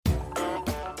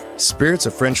Spirits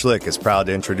of French Lick is proud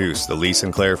to introduce the Lee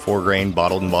Sinclair 4-grain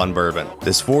bottled and bond bourbon.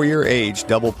 This 4-year aged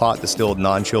double pot distilled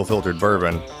non-chill filtered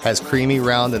bourbon has creamy,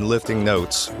 round, and lifting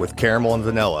notes with caramel and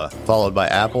vanilla, followed by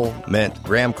apple, mint,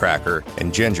 graham cracker,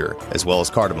 and ginger, as well as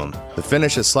cardamom. The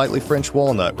finish is slightly French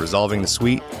walnut, resolving the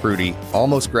sweet, fruity,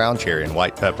 almost ground cherry and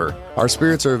white pepper. Our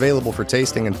spirits are available for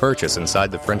tasting and purchase inside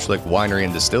the French Lick Winery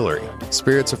and Distillery.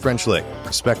 Spirits of French Lick.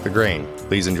 Respect the grain.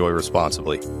 Please enjoy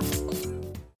responsibly.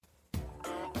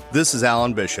 This is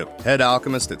Alan Bishop, head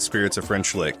alchemist at Spirits of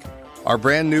French Lick. Our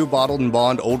brand new bottled and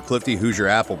bond Old Clifty Hoosier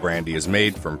Apple Brandy is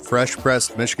made from fresh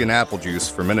pressed Michigan apple juice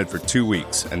fermented for 2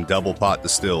 weeks and double pot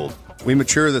distilled. We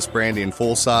mature this brandy in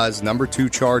full-size No. 2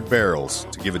 charred barrels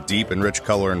to give a deep and rich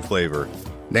color and flavor.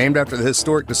 Named after the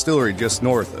historic distillery just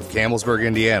north of Campbellsburg,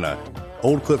 Indiana,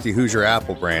 Old Clifty Hoosier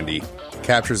Apple Brandy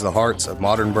captures the hearts of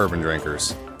modern bourbon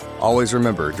drinkers. Always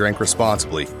remember, drink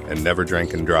responsibly and never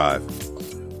drink and drive.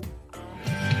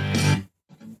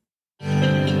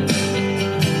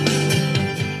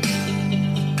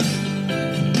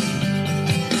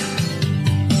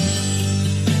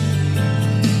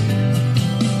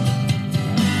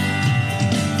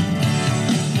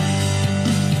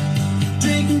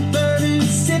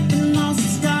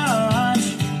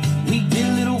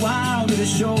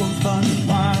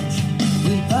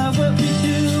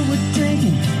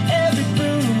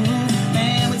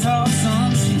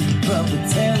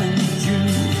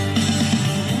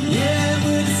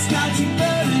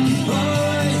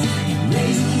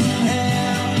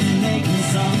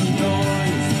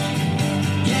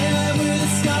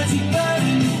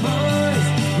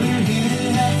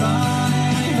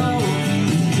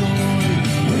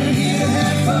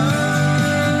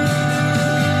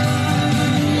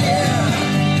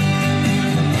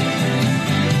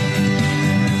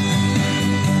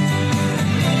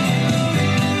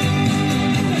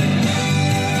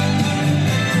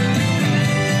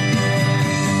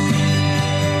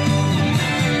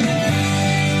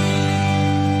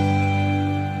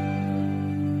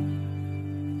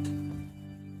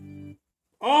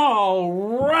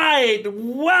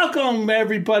 Welcome,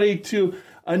 everybody, to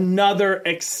another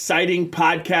exciting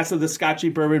podcast of the Scotchy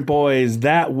Bourbon Boys.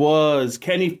 That was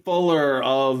Kenny Fuller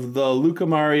of the Luca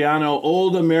Mariano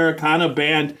Old Americana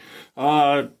Band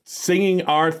singing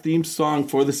our theme song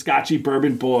for the Scotchy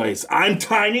Bourbon Boys. I'm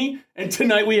Tiny, and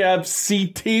tonight we have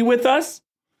CT with us.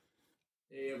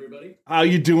 Hey, everybody. How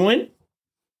you doing?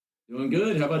 Doing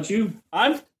good. How about you?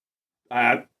 I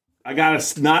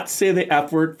gotta not say the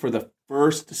F word for the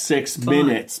first 6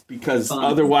 minutes because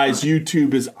otherwise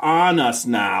YouTube is on us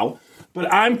now.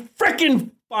 But I'm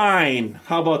frickin' fine.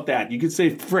 How about that? You could say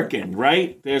frickin',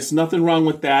 right? There's nothing wrong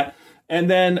with that. And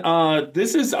then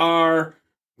this is our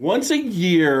once a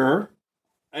year,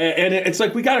 and it's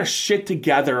like we got our shit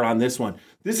together on this one.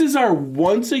 This is our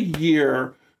once a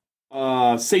year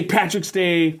St. Patrick's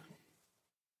Day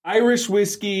Irish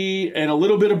whiskey and a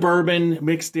little bit of bourbon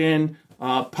mixed in.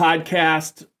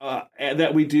 Podcast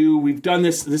that we do. We've done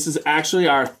this. This is actually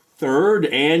our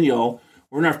 3rd annual.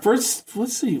 We're in our first,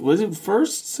 let's see, was it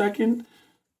first, second,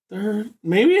 third?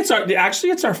 Maybe it's our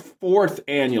 4th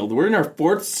annual. We're in our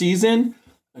 4th season.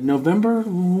 November.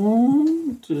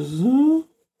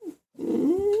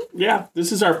 Yeah,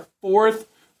 this is our 4th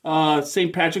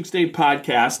St. Patrick's Day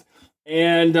podcast.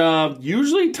 And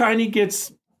usually Tiny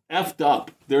gets effed up.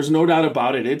 There's no doubt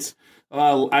about it. It's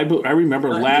I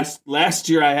remember last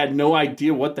year I had no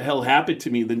idea what the hell happened to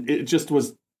me. It just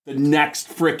was the next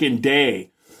frickin' day.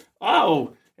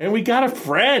 Oh, and we got a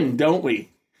friend, don't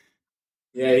we?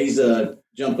 Yeah, he's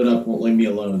jumping up, won't leave me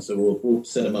alone, so we'll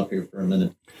set him up here for a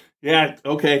minute. Yeah,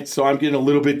 okay, so I'm getting a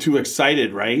little bit too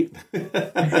excited, right?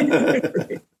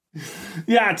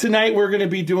 Yeah, tonight we're going to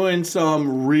be doing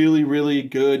some really, really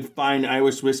good, fine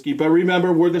Irish whiskey. But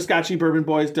remember, we're the Scotchy Bourbon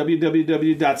Boys,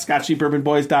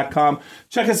 www.scotchybourbonboys.com.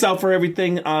 Check us out for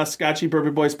everything Scotchy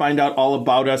Bourbon Boys. Find out all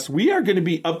about us. We are going to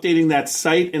be updating that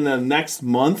site in the next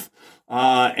month.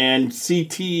 And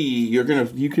CT,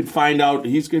 you can find out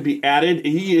he's going to be added.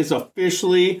 He is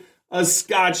officially a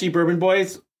Scotchy Bourbon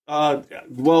Boys.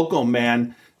 Welcome,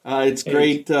 man. It's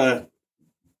great to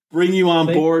bring you on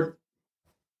board.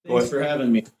 Thanks for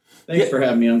having me.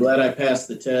 I'm glad I passed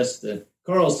the test.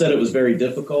 Carl said it was very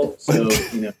difficult, so,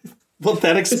 Well,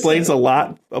 that explains a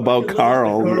lot about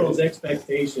Carl. Carl's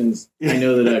expectations, I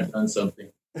know that I've done something.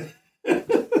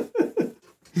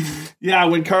 Yeah,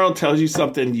 when Carl tells you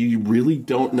something, you really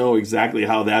don't know exactly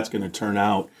how that's going to turn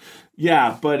out.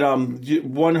 Yeah, but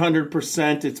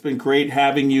 100%, it's been great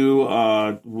having you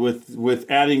with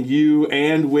adding you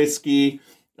and whiskey.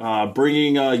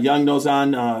 Bringing Young Nose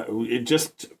on,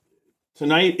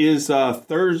 tonight is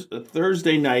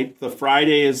Thursday night. The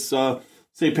Friday is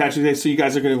St. Patrick's Day. So you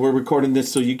guys we're recording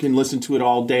this so you can listen to it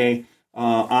all day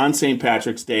on St.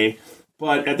 Patrick's Day.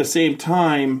 But at the same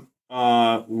time,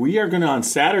 we are going to on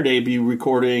Saturday be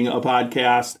recording a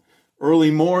podcast early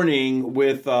morning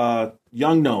with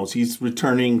Young Nose. He's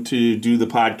returning to do the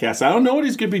podcast. I don't know what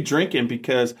he's going to be drinking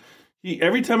because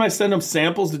every time I send him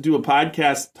samples to do a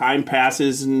podcast, time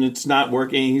passes and it's not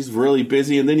working. He's really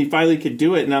busy. And then he finally could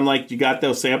do it. And I'm like, you got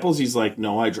those samples? He's like,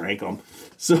 no, I drank them.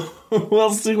 So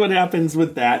we'll see what happens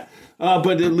with that.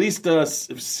 But at least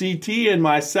CT and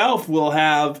myself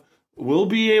we'll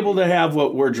be able to have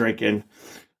what we're drinking.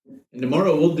 And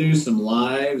tomorrow we'll do some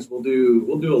lives. We'll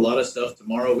do a lot of stuff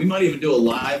tomorrow. We might even do a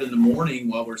live in the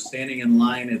morning while we're standing in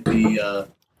line at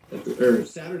the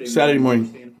Saturday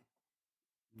morning.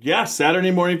 Yeah,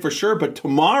 Saturday morning for sure. But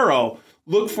tomorrow,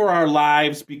 look for our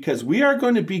lives because we are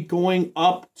going to be going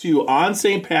up on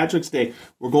St. Patrick's Day.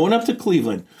 We're going up to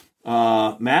Cleveland.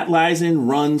 Matt Leisen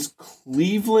runs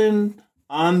Cleveland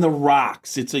on the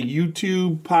Rocks. It's a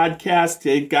YouTube podcast.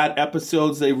 They've got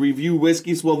episodes. They review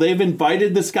whiskeys. Well, they've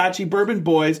invited the Scotchy Bourbon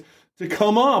Boys to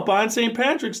come up on St.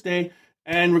 Patrick's Day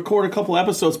and record a couple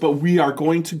episodes, but we are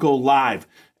going to go live.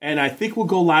 And I think we'll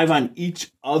go live on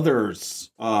each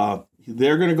other's.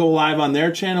 They're going to go live on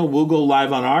their channel. We'll go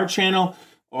live on our channel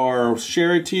or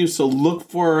share it to you. So look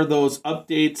for those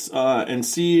updates and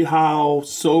see how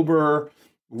sober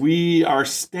we are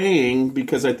staying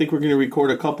because I think we're going to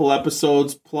record a couple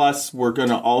episodes. Plus, we're going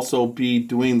to also be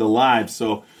doing the live.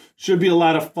 So should be a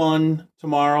lot of fun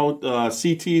tomorrow.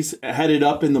 CT's headed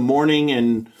up in the morning,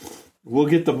 and we'll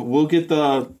get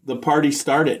the party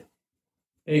started.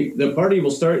 Hey, the party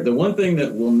will start. The one thing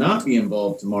that will not be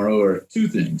involved tomorrow are two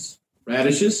things: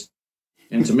 radishes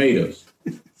and tomatoes.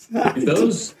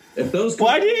 If those.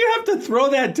 Why do you have to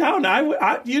throw that down?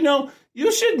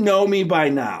 You should know me by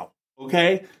now.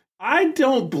 Okay, I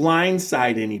don't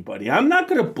blindside anybody. I'm not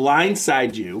going to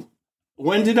blindside you.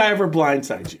 When did I ever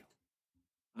blindside you?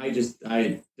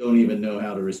 I don't even know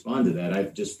how to respond to that. I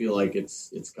just feel like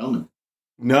it's coming.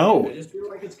 No. I just feel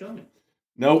like it's coming.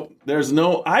 Nope. There's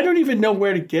no. I don't even know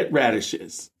where to get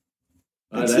radishes.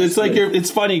 It's like it's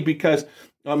funny because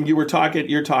you're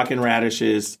talking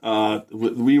radishes.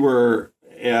 We were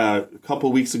a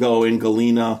couple weeks ago in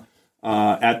Galena.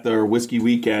 At their whiskey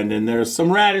weekend, and there's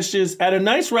some radishes at a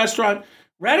nice restaurant.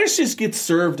 Radishes get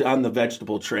served on the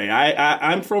vegetable tray.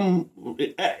 I'm from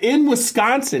in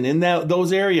Wisconsin, in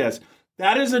those areas.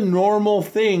 That is a normal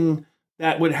thing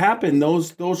that would happen.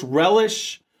 Those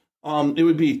relish. It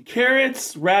would be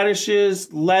carrots,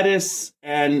 radishes, lettuce,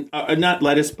 and not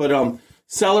lettuce, but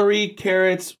celery,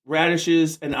 carrots,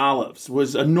 radishes, and olives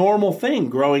was a normal thing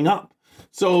growing up.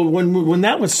 So when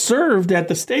that was served at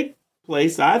the steak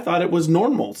place, I thought it was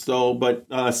normal. So, but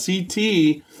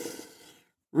CT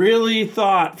really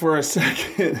thought for a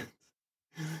second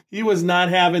he was not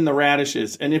having the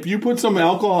radishes. And if you put some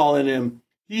alcohol in him,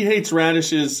 he hates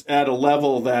radishes at a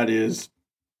level that is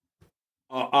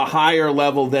a higher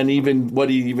level than even what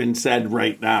he even said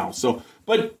right now. So,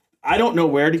 but I don't know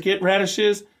where to get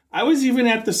radishes. I was even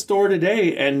at the store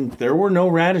today and there were no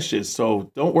radishes.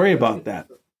 So don't worry about that.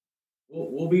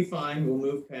 We'll be fine. We'll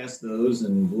move past those,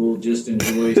 and we'll just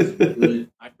enjoy some good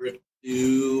Irish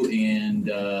stew and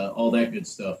all that good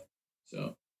stuff.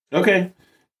 So okay,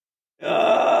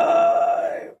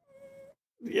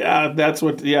 yeah, that's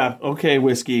what. Yeah, okay,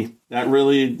 whiskey. That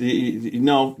really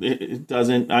no, it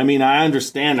doesn't. I mean, I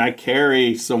understand. I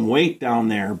carry some weight down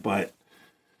there, but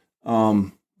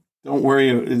don't worry.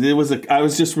 I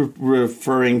was just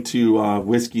referring to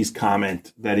Whiskey's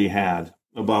comment that he had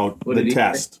about the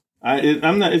test.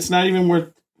 I'm not. It's not even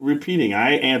worth repeating.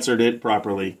 I answered it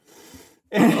properly.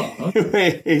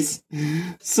 Anyways,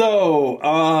 so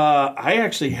I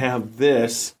actually have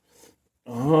this.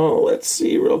 Oh, let's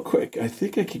see real quick. I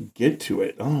think I can get to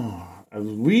it. Oh,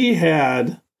 we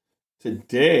had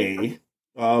today.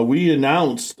 We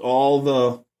announced all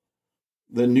the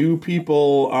new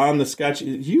people on the Scotch.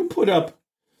 You put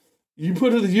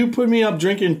me up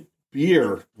drinking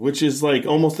beer, which is like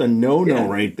almost a no-no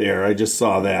right there. I just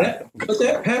saw that. But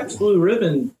that Pabst Blue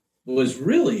Ribbon was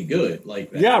really good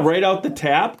like that. Yeah, right out the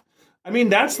tap. I mean,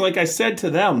 that's like I said to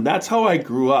them, that's how I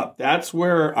grew up. That's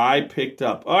where I picked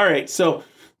up. All right, so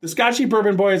the Scotchy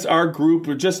Bourbon Boys, our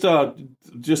group, just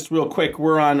real quick,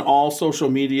 we're on all social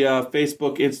media,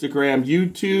 Facebook, Instagram,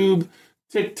 YouTube,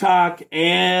 TikTok,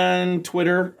 and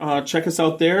Twitter. Check us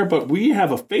out there. But we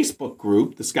have a Facebook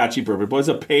group, the Scotchy Bourbon Boys,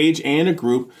 a page and a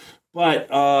group.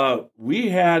 But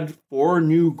we had 4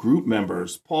 new group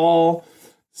members. Paul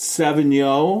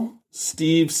Savigno,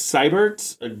 Steve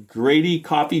Seibert, Grady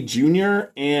Coffee Jr.,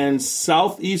 and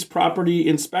Southeast Property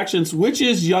Inspections, which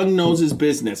is Young Nose's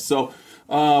business. So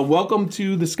welcome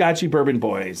to the Scotchy Bourbon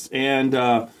Boys. And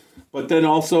but then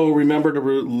also remember to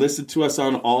listen to us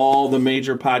on all the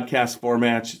major podcast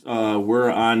formats. We're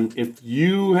on, if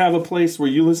you have a place where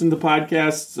you listen to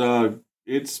podcasts,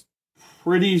 it's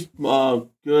pretty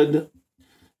good.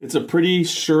 It's a pretty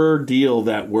sure deal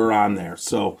that we're on there.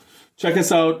 So check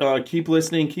us out. Keep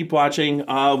listening. Keep watching.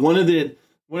 One of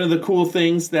the cool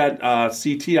things that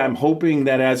CT, I'm hoping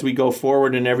that as we go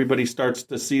forward and everybody starts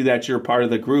to see that you're part of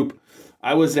the group.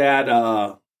 I was at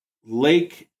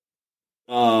Lake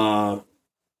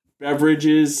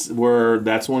Beverages, where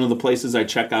that's one of the places I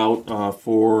check out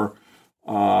for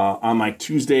on my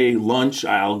Tuesday lunch.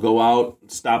 I'll go out,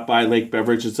 stop by Lake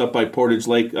Beverage. It's up by Portage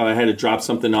Lake. I had to drop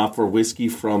something off for whiskey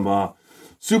from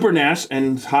Super Nash,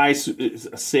 and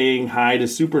saying hi to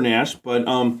Super Nash. But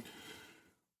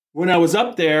when I was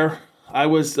up there, I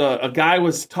was a guy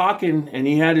was talking, and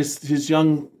he had his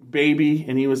young baby,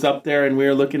 and he was up there, and we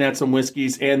were looking at some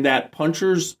whiskeys, and that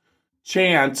Puncher's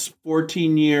Chance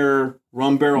 14-year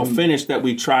rum barrel finish that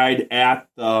we tried at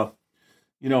the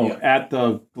at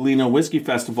the Galena Whiskey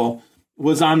Festival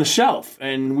was on the shelf,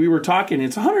 and we were talking.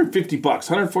 It's $150,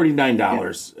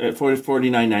 $149 at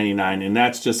 $49.99, and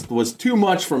that's just was too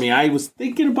much for me. I was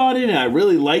thinking about it, and I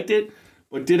really liked it,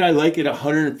 but did I like it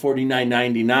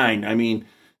 $149.99? I mean,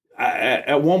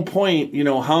 at one point,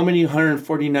 how many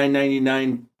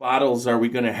 $149.99 bottles are we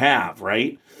going to have,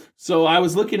 right? So I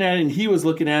was looking at it, and he was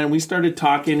looking at it, and we started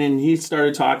talking, and he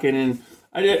started talking, and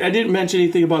I didn't mention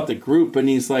anything about the group, and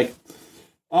he's like,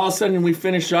 all of a sudden we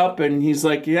finish up, and he's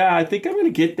like, yeah, I think I'm going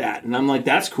to get that. And I'm like,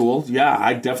 that's cool. Yeah,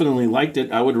 I definitely liked it.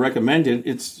 I would recommend it.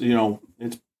 It's,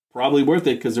 it's probably worth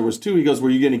it because there was two. He goes, were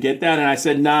you going to get that? And I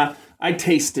said, nah, I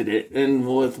tasted it.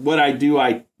 And with what I do,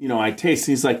 I taste.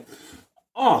 He's like,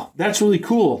 oh, that's really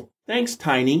cool. Thanks,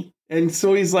 Tiny. And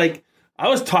so he's like, I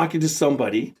was talking to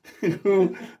somebody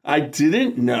who I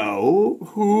didn't know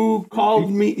who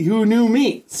called me, who knew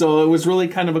me. So it was really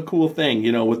kind of a cool thing,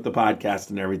 with the podcast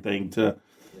and everything to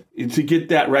get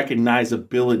that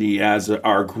recognizability as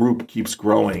our group keeps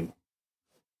growing.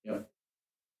 Yep.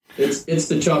 It's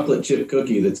the chocolate chip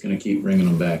cookie that's going to keep bringing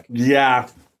them back. Yeah.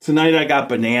 Tonight I got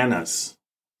bananas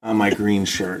on my green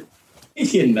shirt.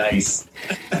 You're nice.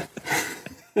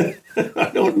 That's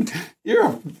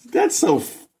so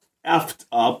effed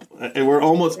up. And we're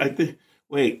almost,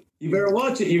 wait. You better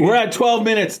watch it. We're at 12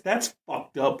 minutes. That's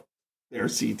fucked up there,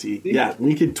 CT. Yeah,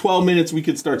 12 minutes, we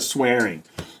could start swearing.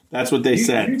 That's what they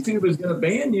said. YouTube is going to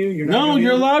ban you.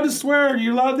 You're allowed to swear.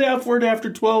 You're allowed the F word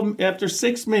after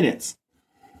 6 minutes.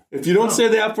 If you don't say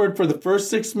the F word for the first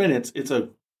 6 minutes, it's a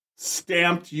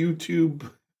stamped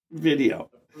YouTube video.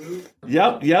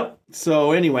 Yep.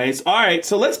 So anyways, all right.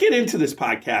 So let's get into this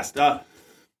podcast.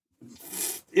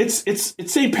 It's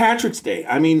St. Patrick's Day.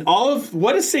 I mean,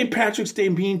 what does St. Patrick's Day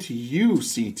mean to you,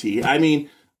 CT? I mean,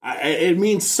 it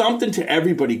means something to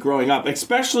everybody growing up,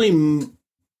 especially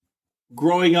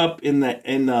growing up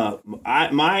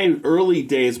my early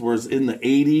days was in the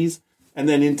 80s and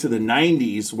then into the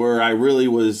 90s where I really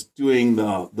was doing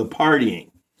the partying.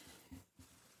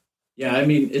 Yeah, I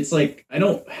mean, it's like I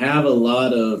don't have a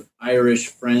lot of Irish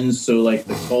friends, so like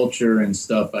the culture and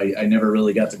stuff I never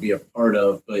really got to be a part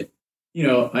of, but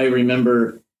I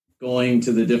remember going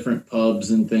to the different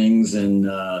pubs and things and,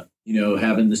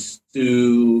 having the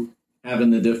stew,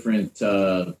 having the different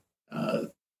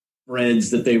breads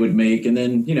that they would make, and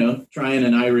then, trying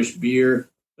an Irish beer.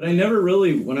 But I never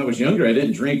really, when I was younger, I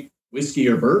didn't drink whiskey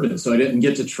or bourbon, so I didn't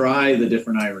get to try the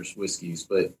different Irish whiskeys.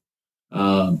 But,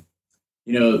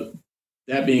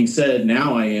 that being said,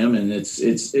 now I am, and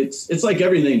it's like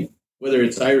everything, whether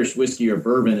it's Irish whiskey or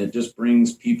bourbon, it just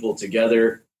brings people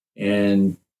together.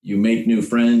 And you make new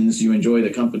friends, you enjoy the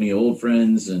company of old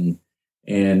friends, and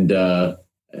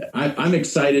I'm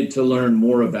excited to learn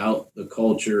more about the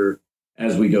culture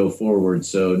as we go forward.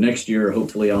 So next year,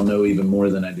 hopefully I'll know even more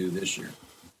than I do this year.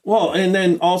 Well, and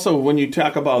then also when you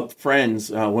talk about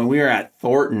friends, when we were at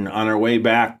Thornton on our way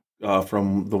back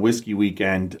from the whiskey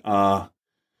weekend,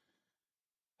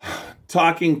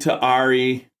 talking to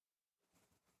Ari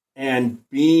and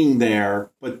being there,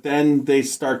 but then they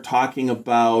start talking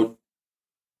about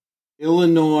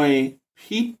Illinois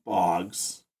peat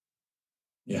bogs,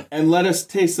 and let us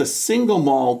taste a single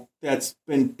malt that's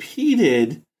been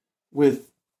peated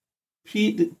with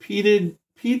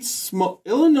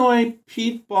Illinois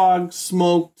peat bog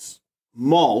smoked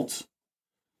malt,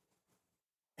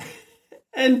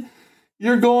 and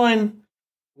you're going,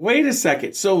 wait a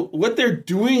second. So what they're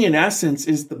doing in essence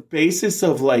is the basis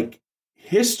of like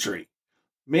history,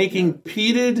 making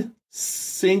peated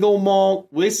single malt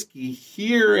whiskey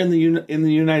here in the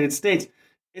United States.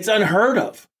 It's unheard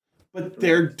of, but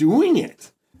they're doing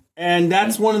it. And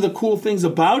that's one of the cool things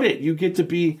about it. You get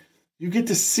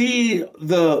to see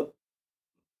a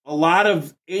lot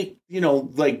of their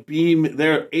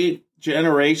 8th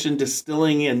generation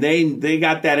distilling, and they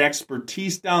got that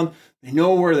expertise down. They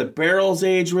know where the barrels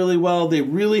age really well. They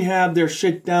really have their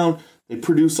shit down. They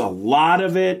produce a lot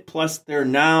of it. Plus, they're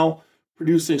now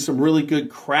producing some really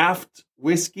good craft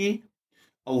whiskey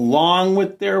along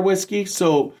with their whiskey.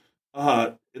 So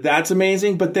that's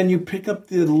amazing. But then you pick up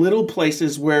the little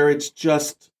places where it's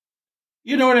just,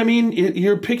 you know what I mean?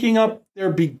 You're picking up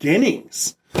their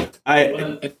beginnings.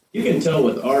 You can tell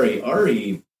with Ari.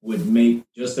 Ari would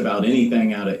make just about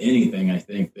anything out of anything. I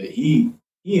think that he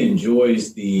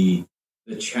enjoys the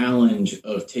challenge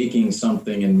of taking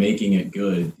something and making it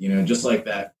good. Just like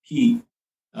that peat.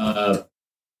 A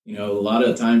lot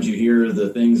of times you hear the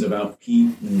things about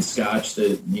peat and Scotch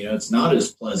that it's not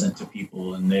as pleasant to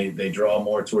people, and they draw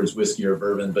more towards whiskey or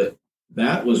bourbon. But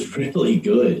that was really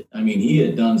good. I mean, he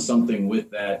had done something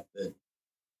with that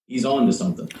he's on to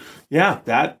something. Yeah,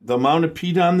 the amount of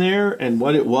peat on there and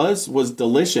what it was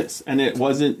delicious. And it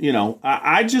wasn't,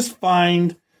 I just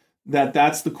find that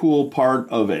that's the cool part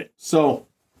of it. So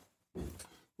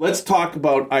let's talk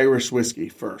about Irish whiskey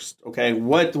first. Okay.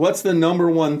 What's the number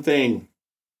one thing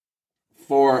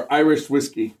for Irish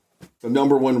whiskey? The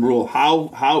number one rule.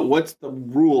 What's the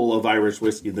rule of Irish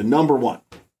whiskey? The number one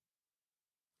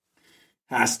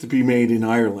has to be made in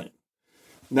Ireland.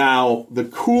 Now, the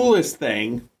coolest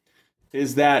thing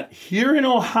is that here in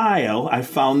Ohio, I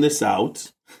found this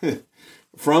out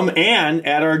from Ann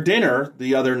at our dinner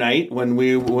the other night when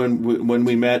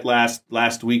we met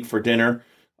last week for dinner.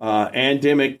 Ann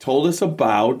Dimmick told us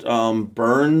about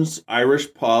Burns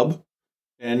Irish Pub,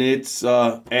 and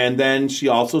and then she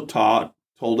also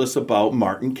told us about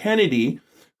Martin Kennedy,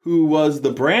 who was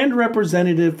the brand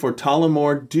representative for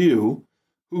Tullamore Dew,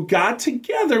 who got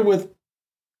together with,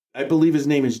 I believe his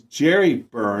name is Jerry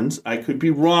Burns. I could be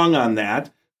wrong on that,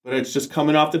 but it's just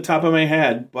coming off the top of my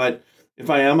head. But if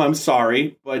I am, I'm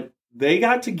sorry. But they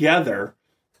got together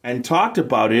and talked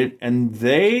about it, and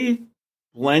they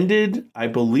blended, I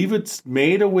believe it's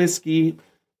made a whiskey.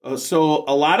 So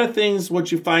a lot of things,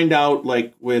 what you find out,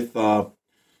 like with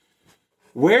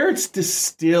where it's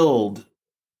distilled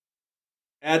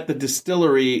at the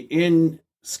distillery in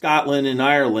Scotland and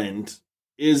Ireland,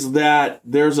 is that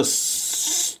there's a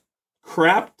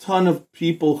crap ton of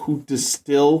people who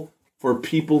distill for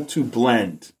people to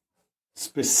blend,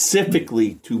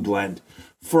 specifically to blend.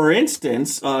 For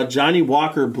instance, Johnny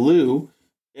Walker Blue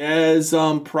is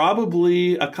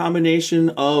probably a combination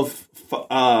of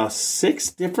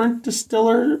 6 different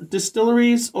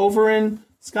distilleries over in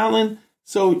Scotland.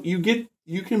 So you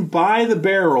can buy the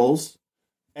barrels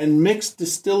and mix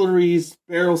distilleries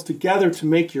barrels together to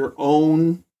make your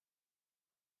own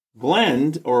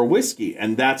blend or whiskey,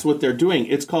 and that's what they're doing.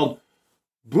 It's called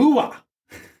Bua.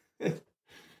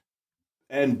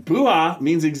 And Bua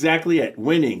means exactly it,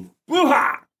 winning.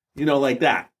 Bua! Like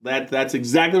that. That's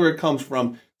exactly where it comes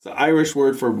from. It's the Irish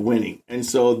word for winning. And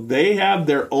so they have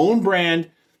their own brand,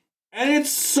 and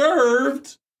it's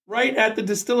served right at the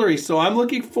distillery. So I'm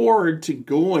looking forward to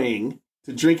going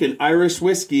to drink an Irish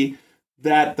whiskey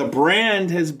that the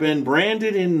brand has been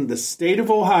branded in the state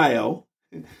of Ohio,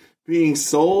 being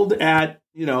sold at,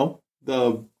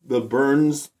 the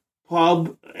Burns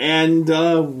Pub. And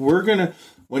we're going to,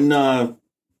 when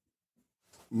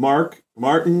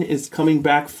Martin is coming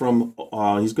back from,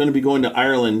 he's going to be going to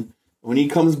Ireland. When he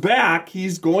comes back,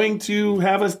 he's going to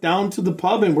have us down to the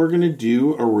pub, and we're going to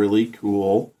do a really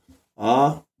cool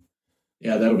that'll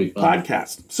be fun.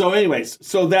 Podcast. So anyways,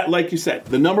 so that, like you said,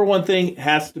 the number one thing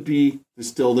has to be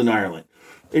distilled in Ireland.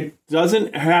 It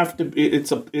doesn't have to be,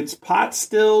 it's pot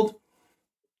stilled.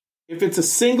 If it's a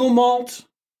single malt,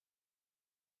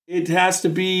 it has to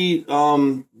be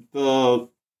come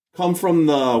from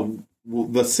the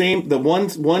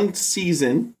one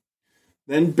season,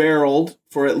 then barreled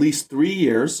for at least 3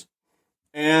 years,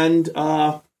 and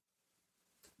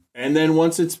then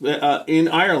once it's in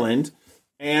Ireland,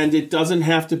 and it doesn't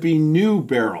have to be new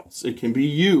barrels. It can be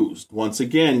used. Once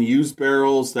again, used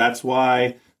barrels. That's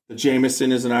why the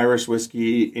Jameson is an Irish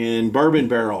whiskey in bourbon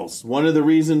barrels. One of the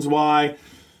reasons why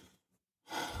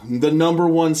the number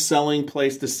one selling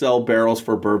place to sell barrels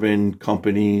for bourbon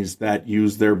companies that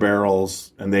use their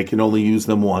barrels, and they can only use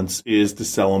them once, is to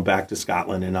sell them back to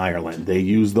Scotland and Ireland. They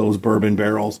use those bourbon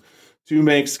barrels to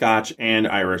make Scotch and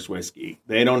Irish whiskey.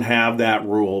 They don't have that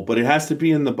rule, but it has to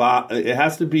be in the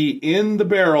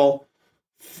barrel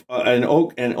an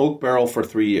oak barrel for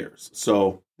 3 years.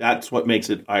 So that's what makes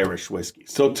it Irish whiskey.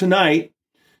 So tonight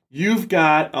you've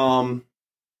got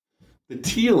the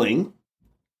Teeling,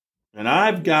 and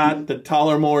I've got the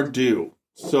Tullamore Dew.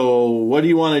 So what do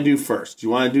you want to do first? Do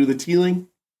you want to do the Teeling?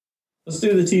 Let's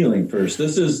do the Teeling first.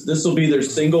 This will be their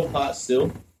single pot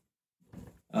still.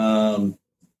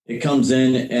 It comes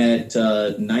in at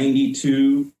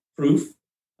 92 proof,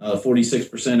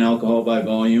 46% alcohol by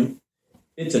volume.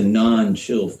 It's a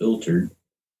non-chilled filtered.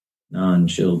 I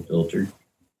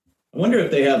wonder if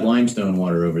they have limestone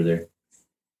water over there.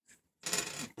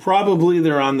 Probably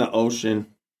they're on the ocean.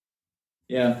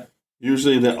 Yeah.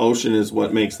 Usually the ocean is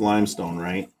what makes limestone,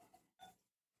 right?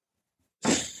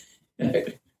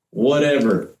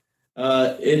 Whatever.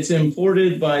 It's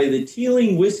imported by the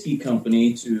Teeling Whiskey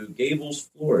Company to Gables,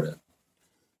 Florida.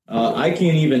 I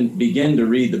can't even begin to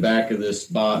read the back of this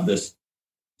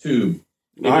tube.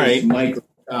 All right.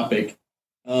 Microscopic.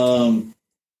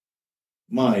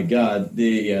 My God,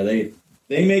 they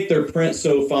make their print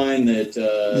so fine that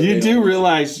you do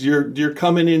realize you're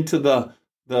coming into the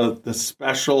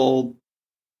special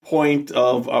point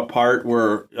of a part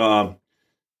where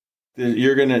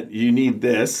you need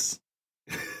this.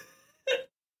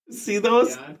 See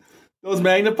those? Yeah. Those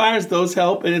magnifiers, those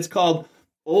help, and it's called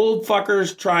Old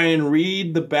Fuckers Try and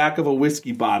Read the Back of a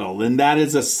Whiskey Bottle, and that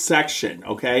is a section,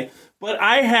 okay? But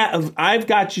I've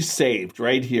got you saved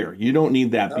right here. You don't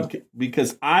need that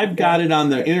because I've got it on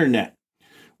the internet.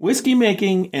 Whiskey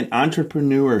making and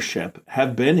entrepreneurship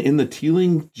have been in the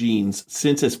Teeling genes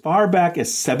since as far back as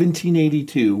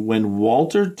 1782, when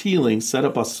Walter Teeling set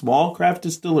up a small craft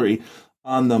distillery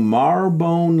on the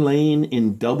Marybone Lane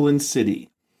in Dublin City.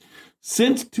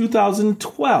 Since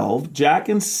 2012, Jack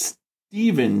and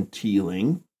Stephen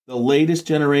Teeling, the latest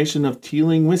generation of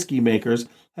Teeling whiskey makers,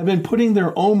 have been putting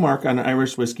their own mark on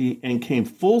Irish whiskey and came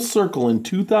full circle in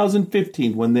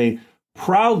 2015 when they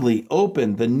proudly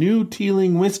opened the new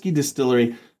Teeling whiskey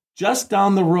distillery just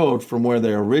down the road from where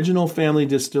their original family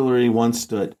distillery once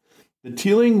stood. The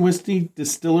Teeling whiskey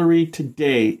distillery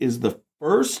today is the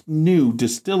first new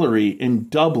distillery in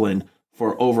Dublin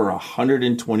for over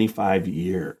 125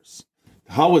 years.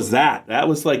 How was that? That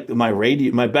was like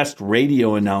my best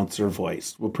radio announcer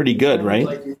voice. Well, pretty good, right?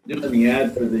 Like you're doing the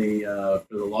ad for the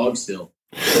log still.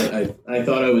 I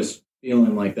thought I was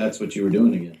feeling like that's what you were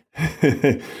doing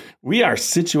again. We are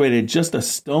situated just a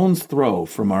stone's throw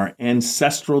from our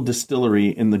ancestral distillery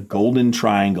in the Golden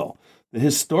Triangle, the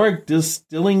historic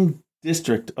distilling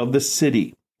district of the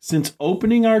city. Since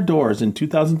opening our doors in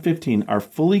 2015, our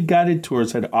fully guided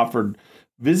tours had offered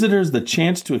visitors the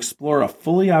chance to explore a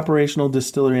fully operational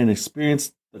distillery and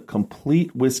experience the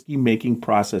complete whiskey making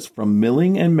process from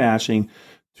milling and mashing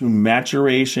to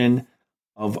maturation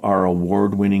of our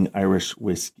award-winning Irish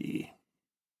whiskey.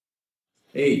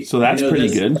 Hey, so that's pretty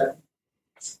good.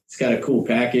 It's got a cool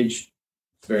package.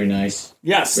 It's very nice.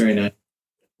 Yes. Very nice.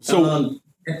 So,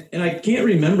 and I can't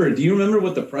remember. Do you remember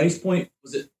what the price point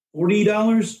was? It $40,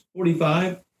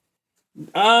 $45?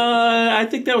 I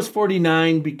think that was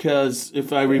 49 because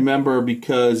if I remember,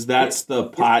 because that's the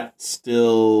pot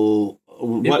still.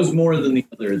 It was more than the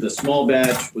other. The small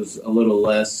batch was a little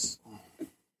less,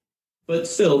 but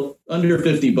still under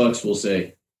 $50, we'll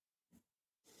say.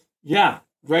 Yeah,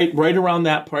 right around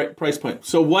that price point.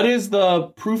 So, what is the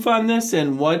proof on this,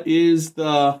 and what is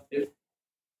the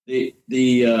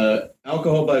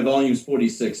alcohol by volume is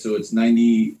 46, so it's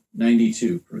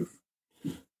 92 proof.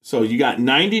 So you got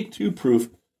 92 proof.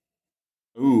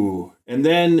 Ooh, and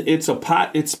then it's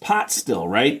pot still,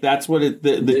 right? That's what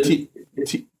it's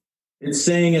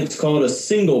saying. It's called a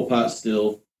single pot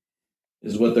still,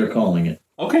 is what they're calling it.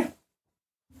 Okay.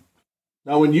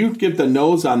 Now, when you give the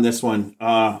nose on this one,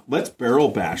 let's barrel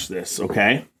bash this,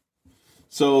 okay?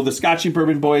 So the Scotchy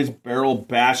Bourbon Boys barrel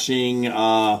bashing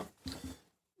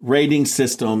rating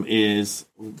system is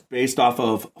based off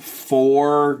of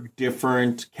 4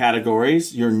 different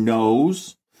categories: your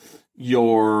nose,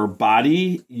 your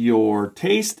body, your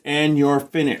taste, and your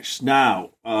finish. Now,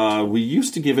 we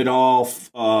used to give it all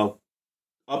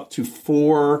up to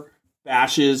 4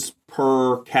 bashes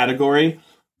per category,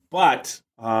 but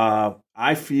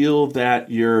I feel that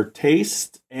your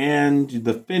taste and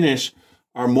the finish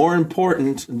are more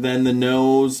important than the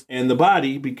nose and the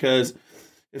body, because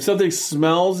if something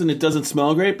smells and it doesn't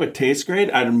smell great but tastes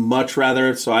great, I'd much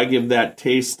rather. So I give that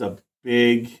taste a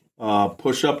big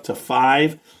push up to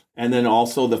 5. And then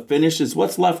also the finish is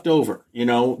what's left over,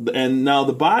 And now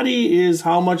the body is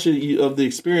how much of the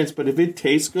experience. But if it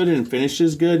tastes good and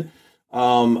finishes good,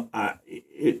 the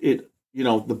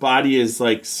body is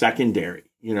like secondary.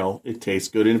 it tastes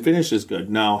good and finishes good.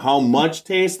 Now, how much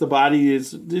taste the body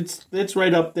is, it's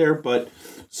right up there. But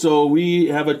so we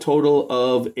have a total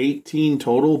of 18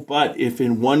 total. But if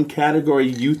in one category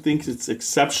you think it's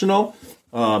exceptional,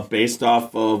 based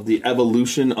off of the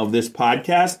evolution of this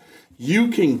podcast, you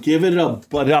can give it a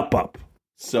butt up.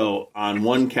 So on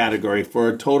one category for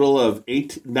a total of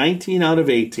 19 out of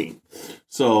 18.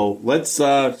 So let's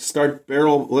start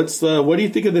barrel. What do you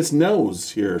think of this nose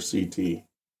here, CT?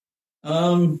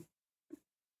 I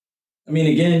mean,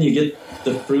 again, you get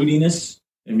the fruitiness.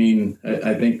 I mean,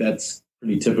 I think that's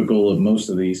pretty typical of most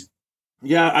of these.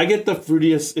 Yeah, I get the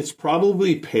fruitiness. It's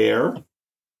probably pear.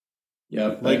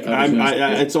 Yeah,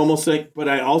 it's almost like, but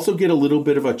I also get a little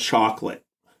bit of a chocolate.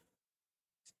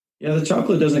 Yeah, the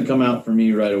chocolate doesn't come out for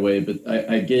me right away, but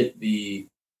I get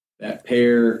that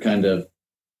pear kind of.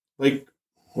 Like,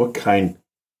 what kind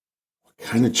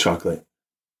of chocolate?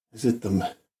 Is it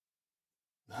not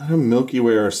a Milky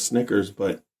Way or a Snickers,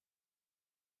 but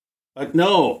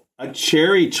no, a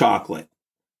cherry chocolate.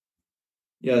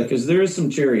 Yeah, because there is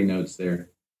some cherry notes there.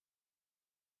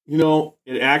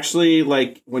 It actually,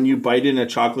 like, when you bite in a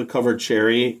chocolate-covered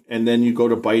cherry and then you go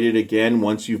to bite it again,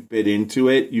 once you've bit into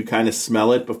it, you kind of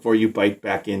smell it before you bite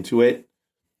back into it.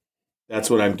 That's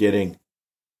what I'm getting.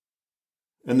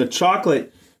 And the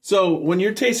chocolate, so when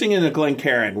you're tasting in a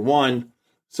Glencairn,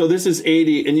 so this is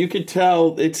 80, and you can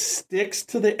tell it sticks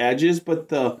to the edges, but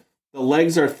the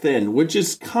legs are thin, which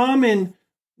is common.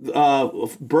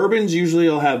 Bourbons usually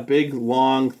will have big,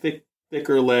 long,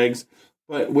 thicker legs.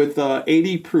 But with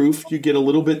 80 proof, you get a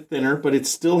little bit thinner, but it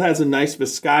still has a nice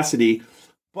viscosity.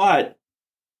 But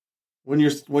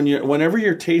whenever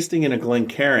you're tasting in a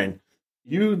Glencairn,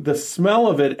 the smell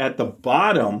of it at the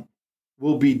bottom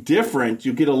will be different.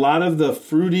 You get a lot of the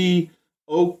fruity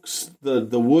oaks, the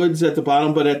woods at the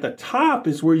bottom, but at the top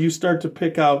is where you start to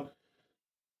pick out.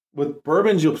 With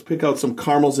bourbons, you'll pick out some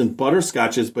caramels and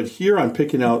butterscotches, but here I'm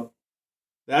picking out.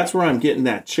 That's where I'm getting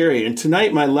that cherry. And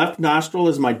tonight, my left nostril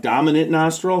is my dominant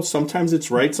nostril. Sometimes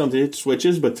it's right, sometimes it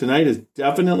switches, but tonight is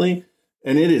definitely,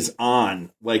 and it is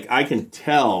on. Like, I can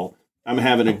tell I'm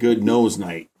having a good nose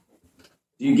night.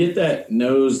 Do you get that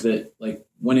nose that, like,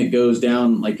 when it goes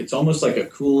down, like, it's almost like a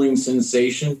cooling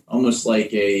sensation, almost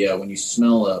like when you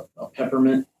smell a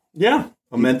peppermint? Yeah,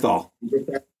 a menthol. You get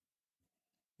that?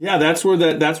 Yeah, that's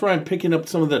where I'm picking up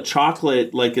some of the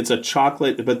chocolate. Like, it's a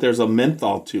chocolate, but there's a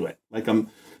menthol to it. Like,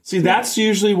 that's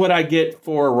usually what I get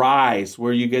for ryes,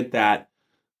 where you get that.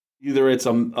 Either it's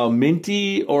a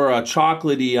minty or a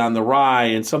chocolatey on the rye,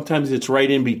 and sometimes it's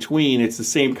right in between. It's the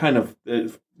same kind of,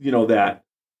 that.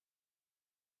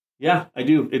 Yeah, I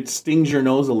do. It stings your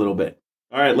nose a little bit.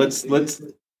 All right, let's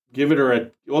give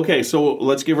it okay, so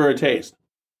let's give her a taste.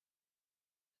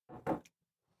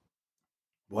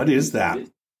 What is that?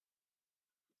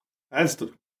 That's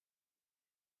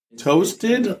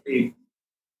toasted.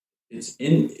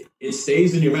 It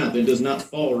stays in your mouth. It does not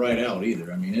fall right out either.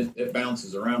 I mean, it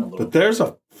bounces around a little. But there's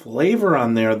a flavor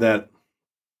on there that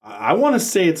I want to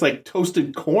say it's like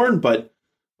toasted corn, but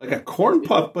like a corn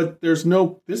puff. But this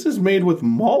is made with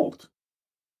malt.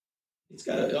 It's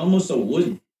got almost a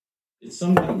wood. It's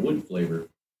some kind of wood flavor.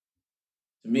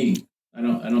 To me, I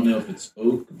don't know if it's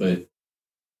oak, but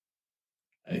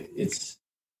it's.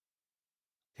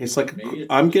 Tastes like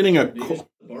I'm getting a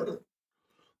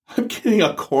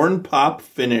corn pop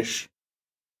finish,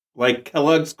 like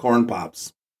Kellogg's Corn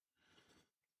Pops.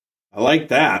 I like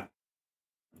that.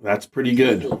 That's pretty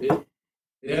good.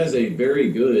 It has a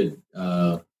very good.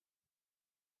 It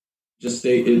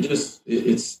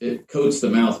coats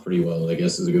the mouth pretty well, I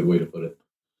guess is a good way to put it.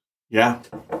 Yeah.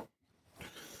 All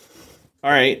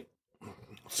right.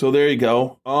 So there you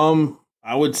go.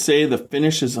 I would say the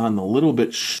finish is on a little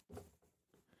bit.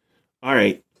 All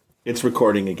right. It's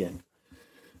recording again.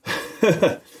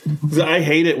 I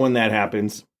hate it when that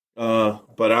happens.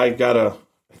 But I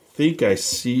think I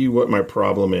see what my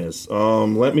problem is.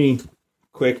 Let me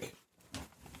quick.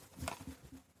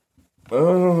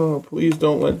 Oh, please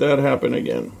don't let that happen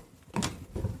again.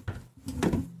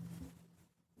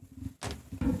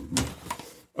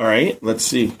 All right, let's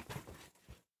see.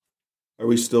 Are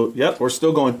we still? Yep, we're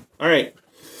still going. All right.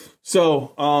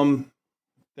 So,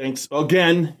 thanks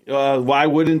again. Why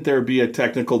wouldn't there be a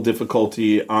technical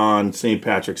difficulty on St.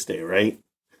 Patrick's Day, right?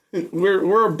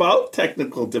 We're about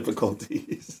technical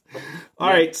difficulties. All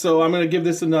right, so I'm going to give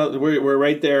this another. We're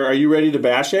right there. Are you ready to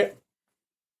bash it?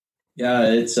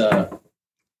 Yeah, it's I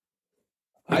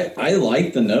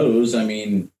like the nose. I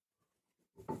mean,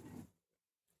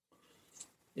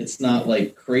 it's not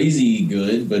like crazy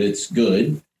good, but it's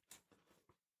good.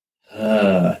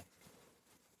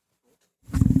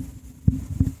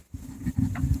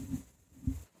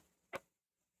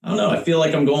 don't know. I feel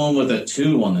like I'm going with a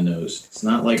 2 on the nose. It's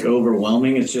not like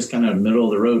overwhelming. It's just kind of middle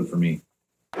of the road for me.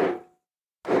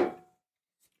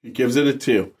 He gives it a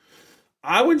 2.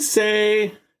 I would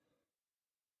say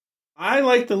I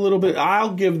liked a little bit.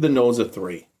 I'll give the nose a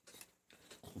 3.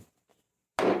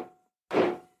 All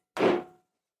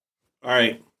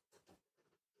right.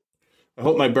 I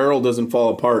hope my barrel doesn't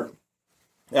fall apart.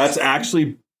 That's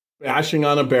actually bashing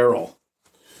on a barrel.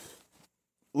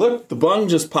 Look, the bung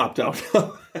just popped out.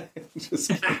 Just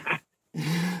kidding.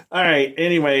 All right.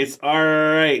 Anyways, all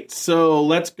right. So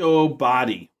let's go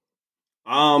body.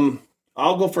 I'll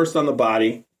go first on the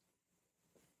body.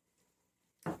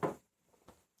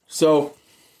 So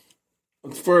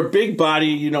for a big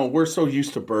body, we're so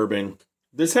used to bourbon.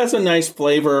 This has a nice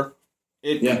flavor.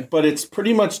 But it's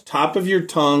pretty much top of your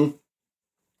tongue,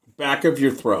 back of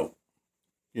your throat,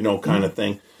 kind of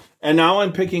thing. And now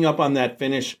I'm picking up on that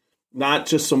finish. Not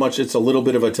just so much, it's a little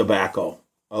bit of a tobacco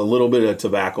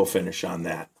finish on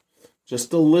that.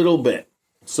 Just a little bit.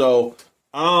 So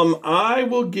I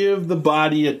will give the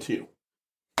body a 2.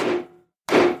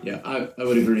 Yeah, I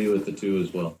would agree with the 2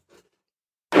 as well.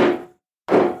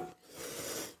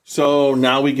 So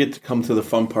now we get to come to the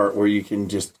fun part where you can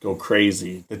just go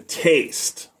crazy. The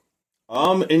taste.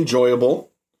 Enjoyable.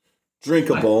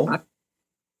 Drinkable.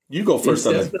 You go first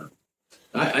on it.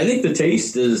 I think the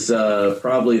taste is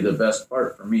probably the best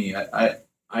part for me.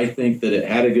 I think that it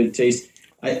had a good taste.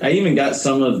 I even got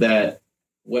some of that,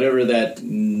 whatever that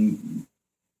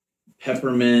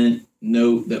peppermint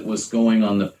note that was going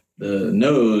on the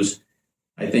nose,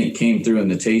 I think came through in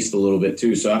the taste a little bit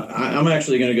too. So I'm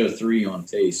actually going to go 3 on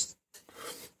taste.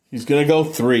 He's going to go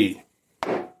 3.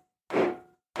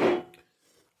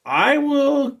 I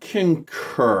will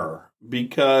concur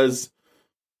because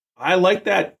I like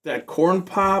that corn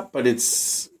pop, but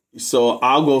so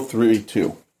I'll go 3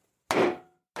 too.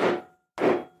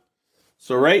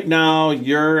 So right now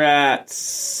you're at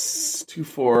 2,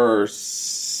 4,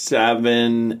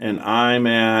 7, and I'm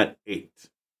at 8.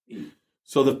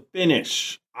 So the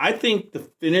finish, I think the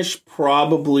finish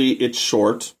probably it's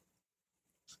short.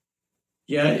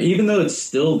 Yeah, even though it's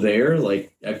still there,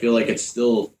 like I feel like it's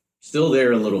still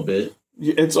there a little bit.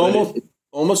 It's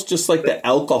almost just like the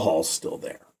alcohol's still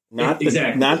there. Not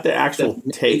the actual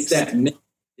taste.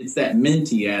 It's that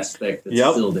minty aspect that's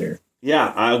still there.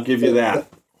 Yeah, I'll give you that.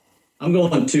 I'm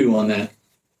going 2 on that.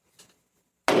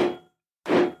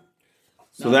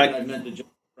 So that I meant to jump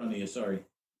in front of you. Sorry.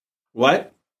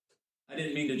 What? I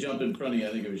didn't mean to jump in front of you.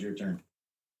 I think it was your turn.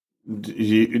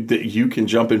 You can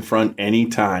jump in front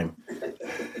anytime.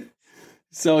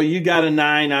 So you got a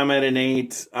 9. I'm at an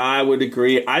 8. I would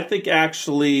agree. I think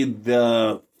actually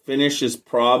the finish is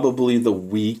probably the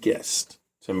weakest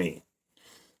to me.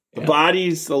 The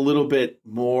body's a little bit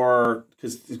more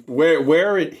because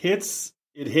where it hits,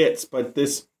 but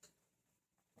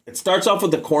it starts off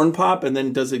with the corn pop and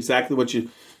then does exactly what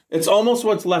it's almost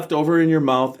what's left over in your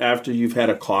mouth after you've had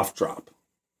a cough drop.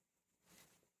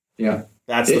 Yeah.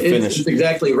 That's the finish. It's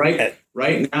exactly right.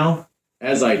 Right now,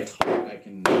 as I talk, I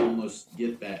can almost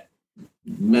get that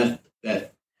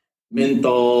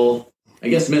menthol. I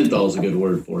guess menthol is a good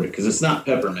word for it because it's not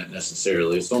peppermint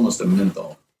necessarily. It's almost a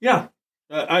menthol. Yeah.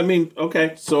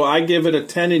 Okay. So I give it a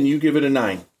 10 and you give it a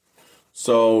 9.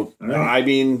 So, right.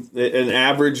 An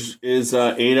average is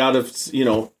 8 out of,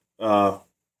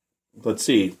 let's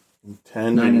see,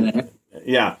 10. 9.5.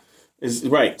 Yeah, is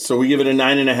right. So we give it a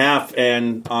 9.5,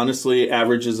 and honestly,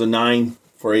 average is a 9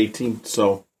 for 18.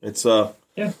 So it's and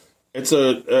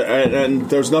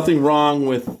there's nothing wrong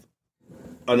with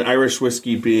an Irish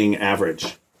whiskey being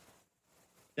average.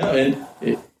 Yeah, and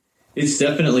it's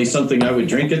definitely something I would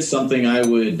drink. It's something I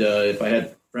would, if I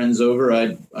had friends over,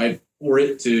 I'd pour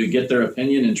it to get their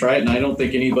opinion and try it. And I don't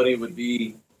think anybody would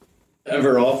be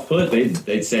ever off put.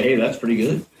 They'd say, hey, that's pretty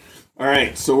good. All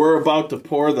right, so we're about to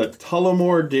pour the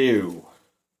Tullamore Dew.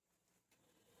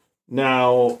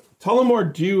 Now,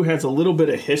 Tullamore Dew has a little bit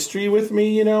of history with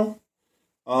me, The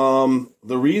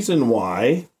reason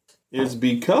why is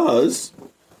because,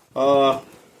 and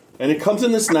it comes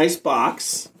in this nice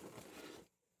box.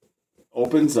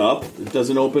 Opens up. It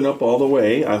doesn't open up all the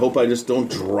way. I hope I just don't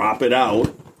drop it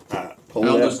out. I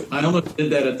almost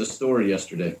did that at the store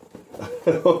yesterday.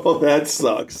 Oh, that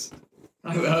sucks.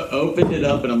 I opened it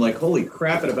up and I'm like, holy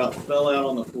crap, it about fell out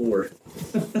on the floor.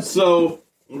 So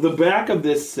the back of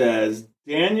this says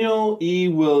Daniel E.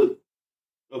 Williams.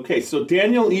 Okay, so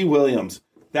Daniel E. Williams,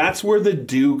 that's where the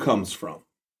dew comes from.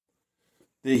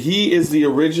 He is the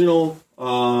original,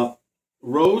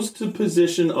 rose to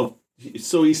position of,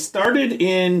 so he started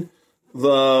in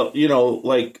the,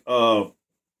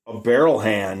 a barrel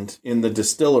hand in the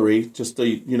distillery, just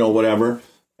whatever.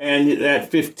 and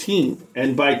at 15.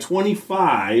 And by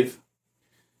 25,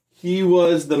 he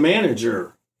was the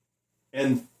manager.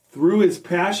 And through his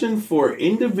passion for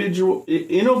innovation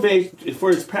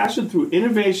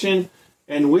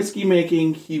and whiskey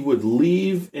making, he would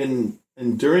leave an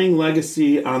enduring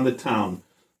legacy on the town.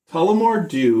 Tullamore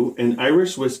Dew, an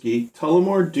Irish whiskey,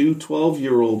 Tullamore Dew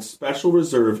 12-year-old Special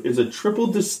Reserve, is a triple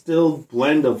distilled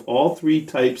blend of all three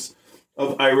types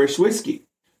of Irish whiskey: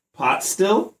 pot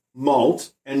still,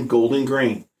 malt, and golden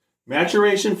grain.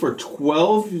 Maturation for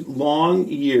 12 long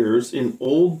years in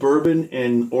old bourbon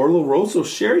and Oloroso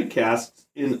sherry casks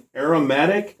in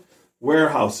aromatic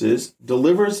warehouses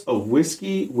delivers a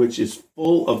whiskey which is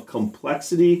full of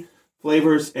complexity,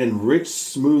 flavors, and rich,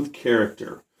 smooth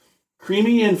character.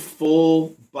 Creamy and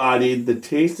full-bodied, the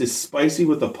taste is spicy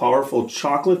with a powerful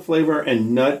chocolate flavor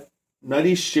and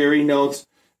nutty sherry notes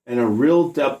and a real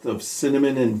depth of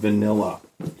cinnamon and vanilla.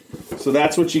 So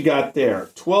that's what you got there.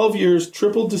 12 years,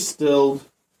 triple distilled,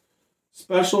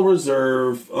 Special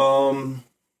Reserve. And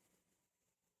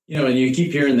you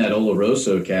keep hearing that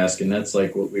Oloroso cask, and that's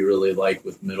like what we really like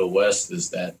with Middle West is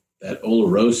that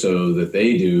Oloroso that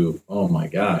they do. Oh my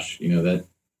gosh, that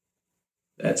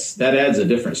adds a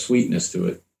different sweetness to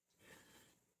it.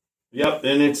 Yep,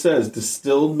 and it says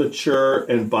distilled, mature,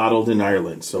 and bottled in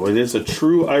Ireland. So it is a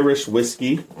true Irish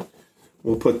whiskey.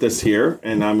 We'll put this here,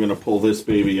 and I'm going to pull this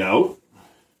baby out.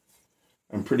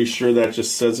 I'm pretty sure that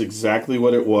just says exactly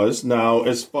what it was. Now,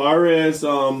 as far as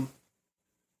bourbon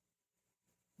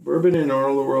and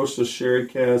Oloroso sherry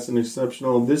cask and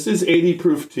exceptional, this is 80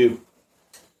 proof too.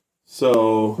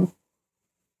 So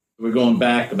we're going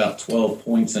back about 12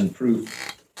 points in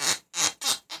proof.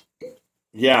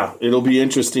 Yeah, it'll be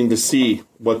interesting to see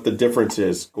what the difference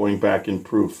is going back in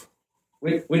proof.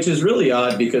 Which is really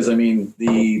odd because,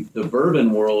 the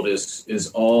bourbon world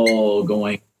is all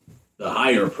going the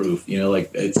higher proof.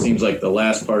 Like it seems like the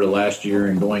last part of last year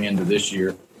and going into this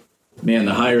year, man,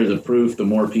 the higher the proof, the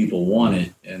more people want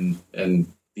it. And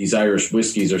these Irish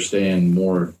whiskeys are staying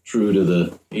more true to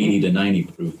the 80 to 90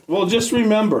 proof. Well, just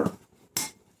remember,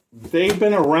 they've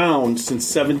been around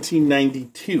since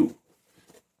 1792.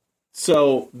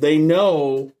 So they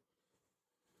know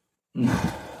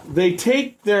they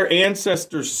take their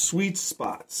ancestors' sweet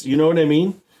spots. You know what I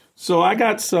mean? So I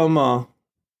got some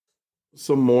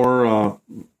more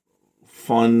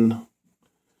fun.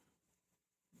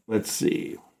 Let's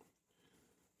see.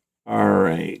 All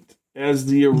right. As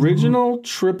the original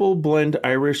triple blend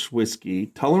Irish whiskey,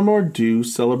 Tullamore Dew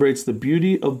celebrates the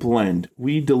beauty of blend.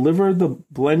 We deliver the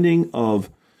blending of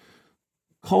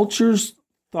cultures,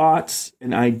 thoughts,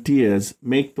 and ideas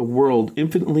make the world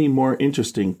infinitely more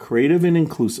interesting, creative, and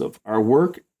inclusive. Our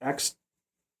work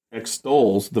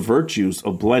extols the virtues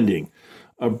of blending,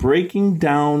 of breaking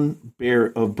down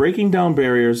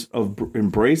barriers, of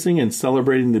embracing and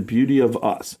celebrating the beauty of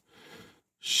us.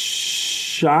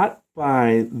 Shot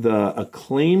by the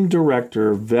acclaimed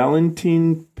director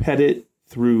Valentin Petit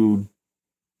through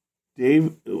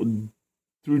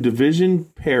Division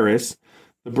Paris,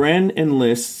 the brand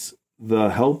enlists the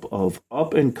help of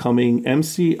up-and-coming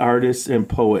MC artists and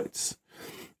poets,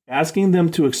 asking them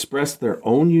to express their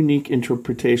own unique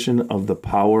interpretation of the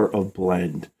power of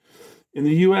blend. In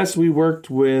the U.S., we worked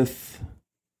with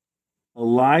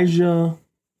Elijah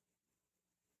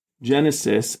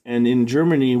Genesis, and in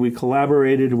Germany, we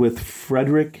collaborated with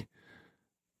Frederick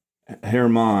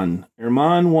Hermann.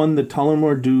 Hermann won the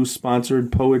Tullamore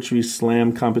Dew-sponsored Poetry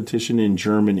Slam competition in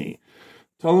Germany.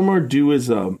 Tullamore Dew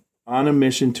is on a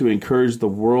mission to encourage the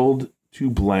world to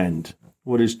blend.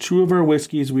 What is true of our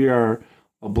whiskeys, we are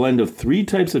a blend of three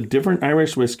types of different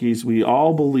Irish whiskeys we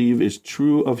all believe is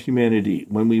true of humanity.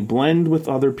 When we blend with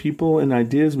other people and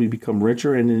ideas, we become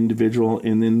richer and individual,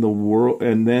 and then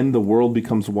the world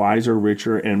becomes wiser,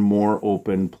 richer, and more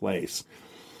open place.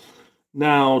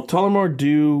 Now, Tullamore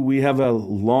Dew, we have a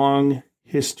long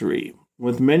history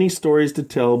with many stories to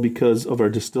tell because of our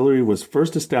distillery was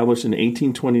first established in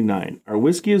 1829. Our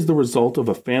whiskey is the result of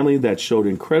a family that showed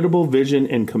incredible vision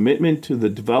and commitment to the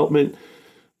development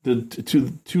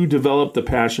to develop the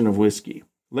passion of whiskey.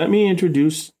 Let me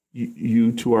introduce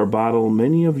you to our bottle.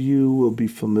 Many of you will be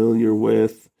familiar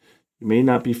with. You may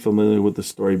not be familiar with the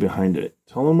story behind it.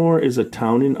 Tullamore is a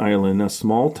town in Ireland, a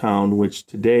small town which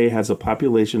today has a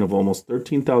population of almost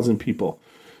 13,000 people.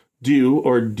 Dew,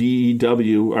 or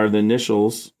DEW, are the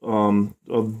initials of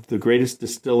the greatest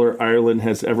distiller Ireland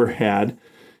has ever had.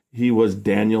 He was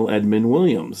Daniel Edmund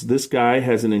Williams. This guy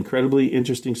has an incredibly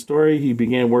interesting story. He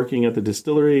began working at the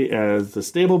distillery as the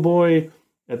stable boy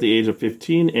at the age of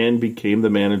 15 and became the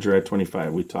manager at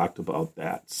 25. We talked about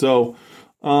that. So,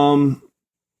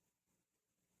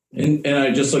 And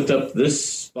I just looked up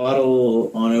this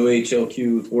bottle on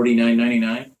OHLQ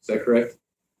 $49.99. Is that correct?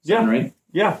 Yeah, right.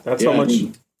 Yeah, that's how much.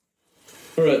 And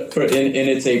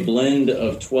it's a blend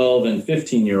of 12 and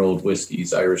 15-year-old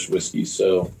whiskeys, Irish whiskeys.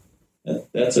 So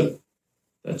that's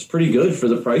pretty good for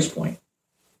the price point.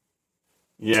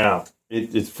 Yeah,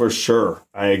 it's for sure.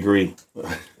 I agree.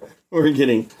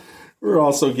 We're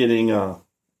also getting.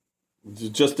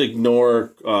 Just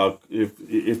ignore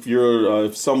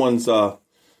if someone's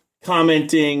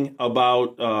commenting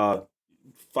about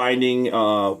finding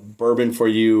bourbon for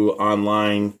you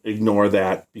online. Ignore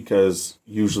that, because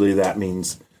usually that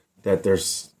means that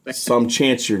there's some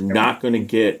chance you're not going to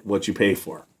get what you pay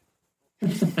for.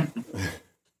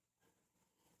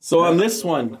 So on this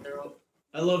one,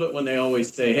 I love it when they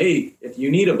always say, "Hey, if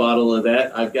you need a bottle of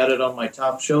that, I've got it on my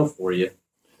top shelf for you."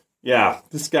 Yeah,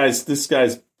 this guy's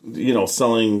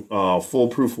selling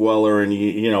Foolproof Weller, and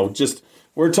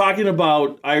we're talking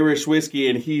about Irish whiskey,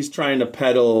 and he's trying to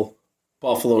peddle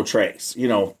Buffalo Trace.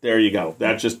 There you go.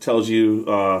 That just tells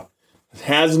you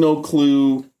has no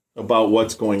clue about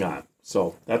what's going on.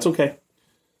 So that's okay.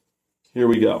 Here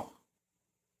we go.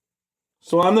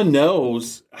 So on the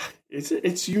nose,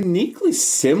 it's uniquely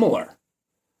similar.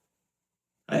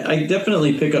 I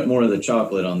definitely pick up more of the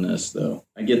chocolate on this, though.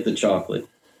 I get the chocolate.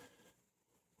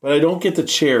 But I don't get the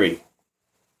cherry.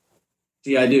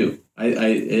 See, I do.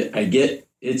 I get,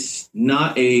 it's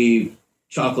not a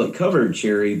chocolate covered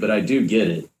cherry, but I do get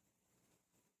it.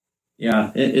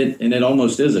 Yeah, it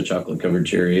almost is a chocolate covered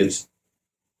cherry.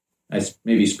 I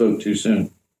maybe spoke too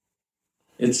soon.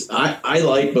 I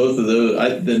like both of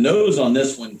those. The nose on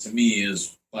this one to me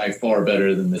is by far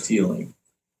better than the Teeling.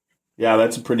 Yeah,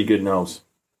 that's a pretty good nose.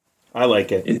 I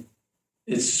like it.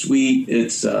 It's sweet.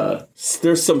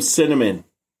 There's some cinnamon.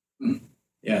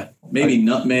 Yeah, maybe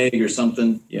nutmeg or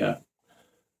something. Yeah.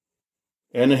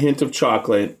 And a hint of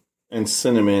chocolate and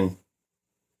cinnamon.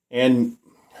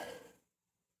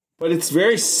 But it's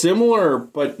very similar,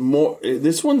 but more.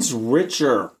 This one's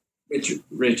richer.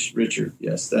 Richer.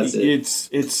 Yes, that's it.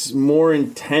 It's more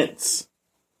intense.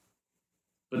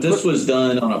 But this was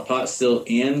done on a pot still,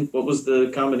 and what was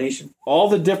the combination? All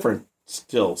the different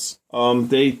stills.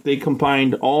 They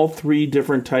combined all three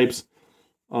different types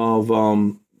of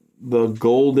the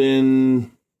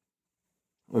golden.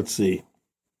 Let's see.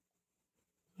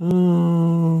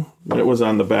 It was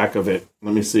on the back of it.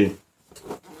 Let me see.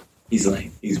 He's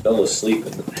fell asleep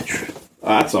in the bedroom.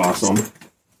 That's awesome.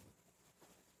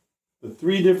 The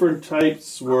three different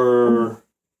types were.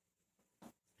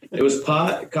 It was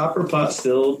copper pot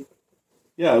stilled.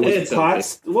 Yeah, it was pot. Okay.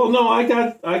 Well, no, I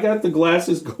got the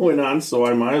glasses going on, so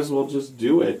I might as well just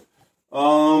do it.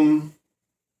 You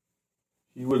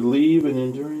would leave an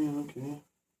enduring. Okay.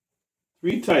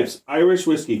 Three types: Irish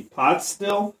whiskey, pot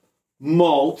still,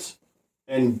 malt,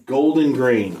 and golden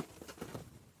grain.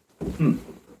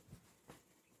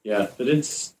 Yeah, but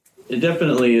it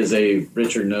definitely is a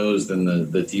richer nose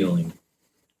than the Teeling.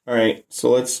 All right,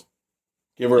 so let's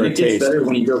give her a taste. It gets better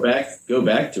when you go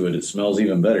back to it. It smells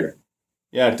even better.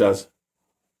 Yeah, it does.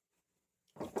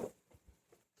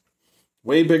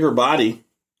 Way bigger body,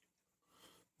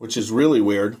 which is really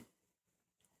weird.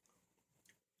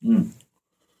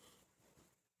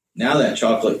 Now that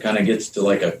chocolate kind of gets to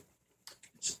like a...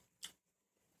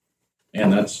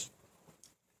 Man, that's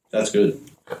good.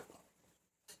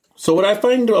 So what I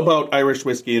find about Irish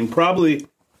whiskey, and probably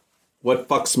what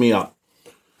fucks me up,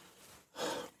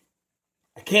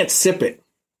 I can't sip it.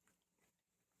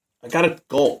 I gotta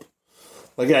gulp.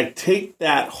 Like, I take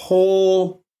that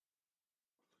whole...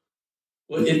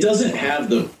 Well, it doesn't have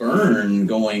the burn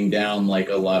going down like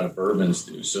a lot of bourbons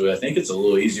do, so I think it's a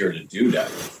little easier to do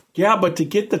that. Yeah, but to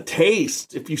get the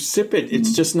taste, if you sip it,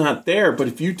 it's just not there. But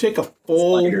if you take a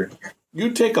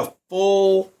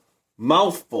full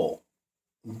mouthful,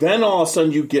 then all of a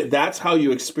sudden that's how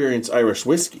you experience Irish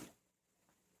whiskey.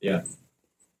 Yeah.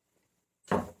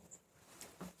 All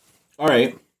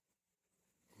right.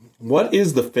 What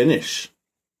is the finish?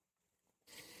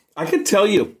 I can tell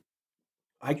you,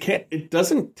 it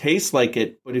doesn't taste like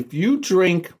it, but if you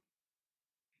drink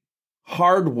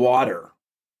hard water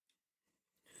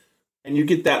and you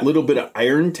get that little bit of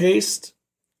iron taste,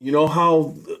 you know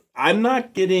how I'm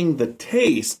not getting the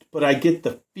taste, but I get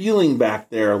the feeling back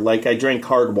there like I drank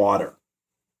hard water.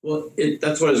 Well,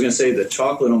 that's what I was going to say. The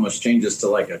chocolate almost changes to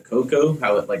like a cocoa,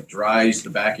 how it like dries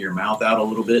the back of your mouth out a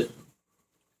little bit.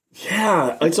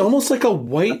 Yeah, it's almost like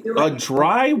a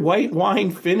dry white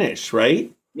wine finish,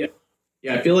 right? Yeah.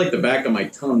 Yeah, I feel like the back of my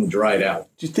tongue dried out.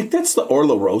 Do you think that's the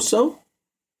Oloroso?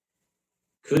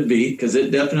 Could be, because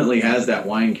it definitely has that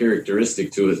wine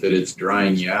characteristic to it that it's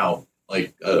drying you out.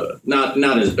 like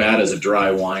not as bad as a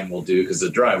dry wine will do, because the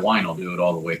dry wine will do it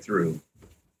all the way through.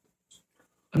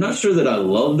 I'm not sure that I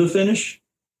love the finish.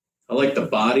 I like the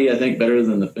body, I think, better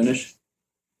than the finish.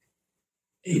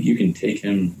 Hey, you can take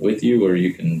him with you, or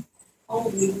you can.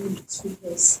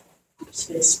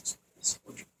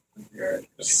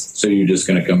 So you're just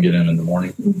going to come get him in the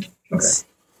morning? Mm-hmm. Okay.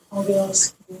 I'll go to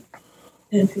school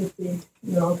 10:50.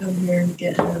 I'll come here and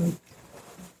get him.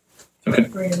 Okay.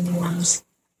 Bring him warms.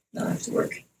 Not have to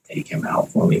work. Take him out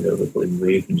for me, though, before you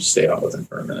leave, and just stay out with him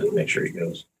for a minute and make sure he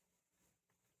goes.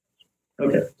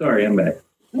 Okay. Sorry, I'm back.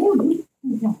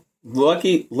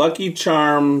 Lucky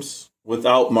Charms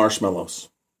without marshmallows.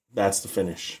 That's the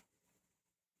finish.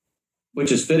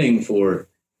 Which is fitting for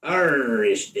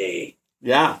Irish Day.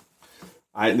 Yeah.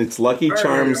 It's Lucky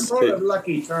Charms.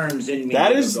 Lucky Charms in me.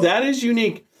 That is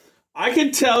unique. I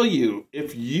can tell you,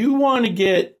 if you want to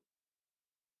get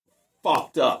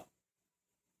fucked up,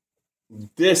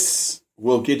 this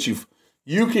will get you.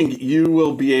 You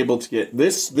will be able to get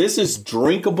this. This is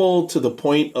drinkable to the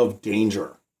point of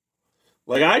danger.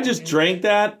 Like, I just drank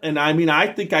that, and I mean,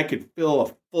 I think I could fill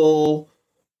a full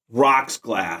rocks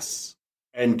glass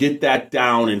and get that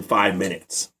down in 5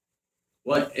 minutes.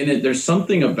 What? And there's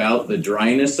something about the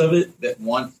dryness of it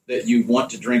that you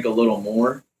want to drink a little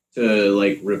more to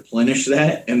like replenish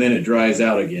that, and then it dries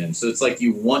out again. So it's like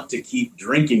you want to keep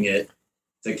drinking it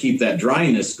to keep that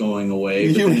dryness going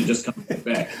away, but then it just comes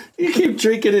back. You keep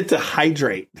drinking it to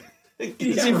hydrate.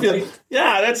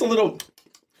 That's a little.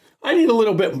 I need a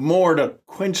little bit more to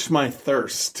quench my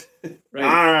thirst.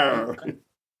 Right.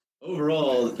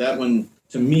 Overall, that one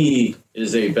to me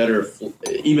is a better,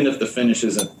 even if the finish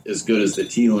isn't as good as the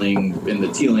Teeling, and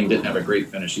the Teeling didn't have a great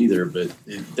finish either, but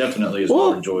it definitely is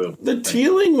more enjoyable. The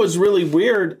Teeling was really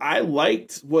weird. I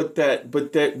liked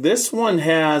this one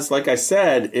has, like I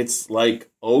said, it's like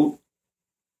oat,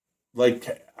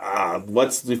 like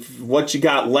what you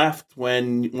got left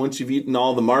once you've eaten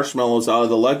all the marshmallows out of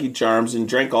the Lucky Charms and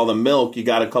drank all the milk, you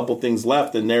got a couple things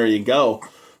left, and there you go.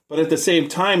 But at the same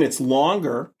time, it's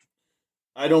longer.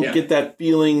 I don't get that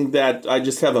feeling that I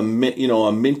just have a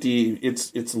minty.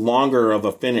 It's longer of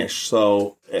a finish.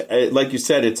 So, like you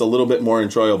said, it's a little bit more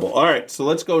enjoyable. All right, so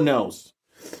let's go nose.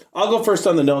 I'll go first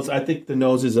on the nose. I think the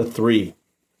nose is a 3.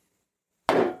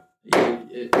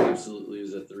 It absolutely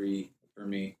is a 3 for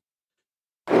me.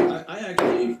 I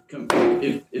actually,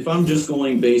 if I'm just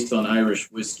going based on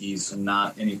Irish whiskeys and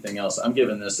not anything else, I'm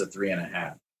giving this a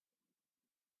 3.5.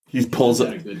 He pulls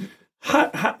it.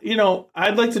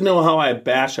 I'd like to know how I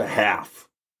bash a half.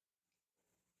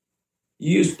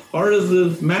 You use part of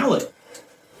the mallet.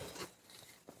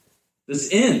 This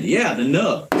end, the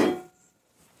nub.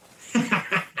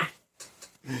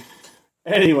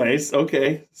 Anyways,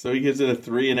 okay. So he gives it a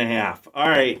 3.5. All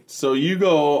right. So you're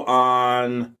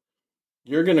going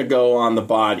to go on the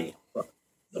body.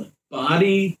 The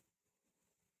body?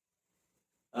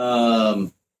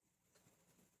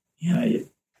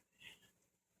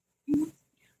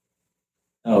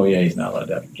 Oh, yeah, he's not allowed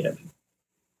to have a kid.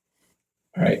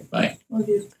 All right, bye. Love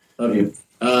you. Love you.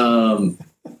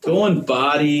 Going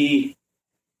body,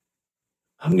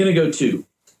 I'm going to go 2.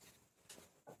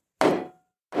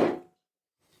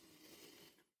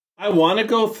 I want to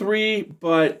go 3,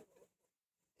 but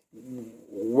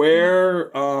where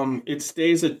it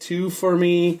stays a 2 for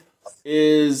me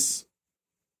is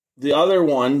the other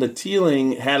one, the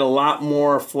Teeling, had a lot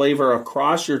more flavor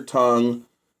across your tongue,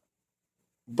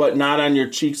 but not on your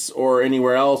cheeks or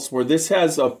anywhere else, where this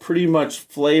has a pretty much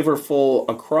flavorful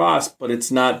across, but it's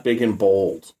not big and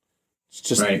bold. It's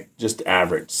just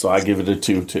average. So I give it a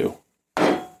 2 too.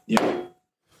 Yeah.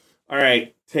 All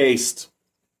right, taste.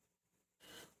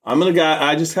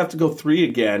 I just have to go 3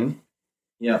 again.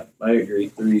 Yeah, I agree.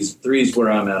 Three's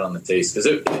where I'm at on the taste, because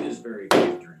it is very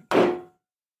good to drink.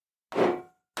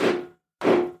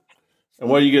 And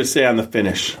what are you going to say on the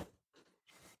finish?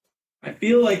 I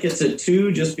feel like it's a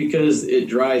 2 just because it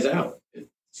dries out. It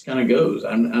just kind of goes.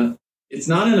 It's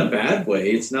not in a bad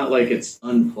way. It's not like it's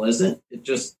unpleasant. It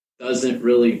just doesn't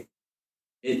really.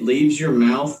 It leaves your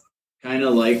mouth kind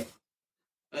of like.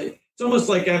 It's almost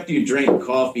like after you drink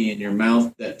coffee in your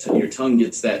mouth, that your tongue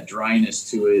gets that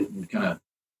dryness to it and kind of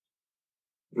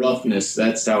roughness.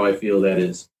 That's how I feel that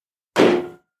is.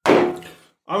 I'm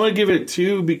going to give it a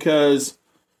 2 because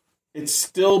it's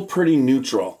still pretty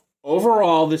neutral.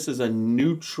 Overall, this is a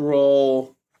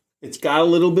neutral. It's got a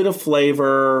little bit of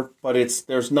flavor, but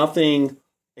there's nothing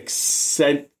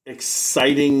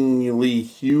excitingly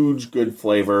huge good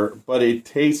flavor. But it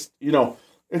tastes,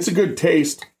 it's a good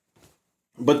taste.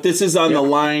 But this is on the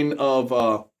line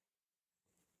of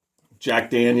Jack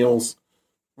Daniels,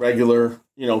 regular,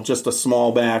 just a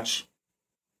small batch.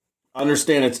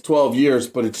 understand it's 12 years,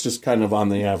 but it's just kind of on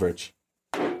the average.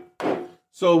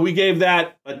 So we gave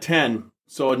that a 10.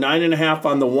 So a 9.5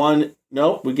 on the one.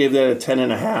 Nope, we gave that a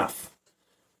 10.5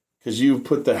 because you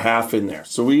put the half in there.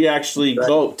 So we actually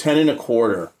go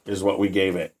 10.25 is what we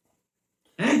gave it.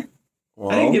 Eh? Well,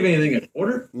 I didn't give anything a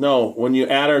quarter. No, when you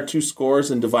add our 2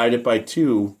 scores and divide it by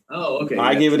 2. Oh, okay.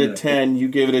 I gave it a 10. You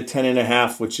gave it a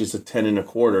 10.5, which is a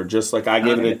 10.25. Just like I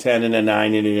gave it a 10 and a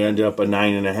 9, and it ended up a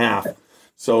 9.5.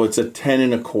 So it's a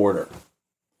 10.25.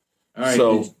 All right.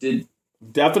 So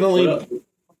definitely.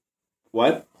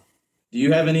 What? Do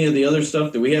you have any of the other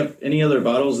stuff? Do we have any other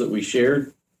bottles that we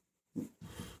shared?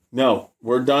 No,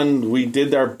 we're done. We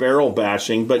did our barrel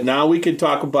bashing, but now we can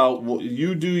talk about,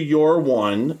 you do your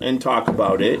one and talk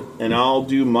about it, and I'll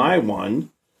do my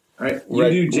one. All right, you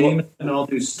do James and I'll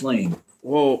do Slain.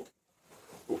 Well,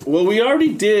 we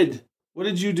already did. What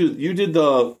did you do? You did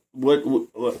the what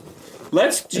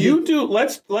let's do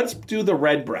the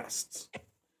red breasts.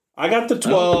 I got the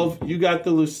 12. You got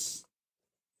the loose.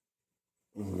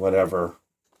 Whatever.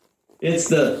 It's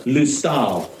the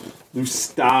Lustal.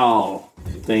 Lustal.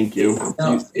 Thank you.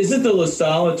 Now, isn't the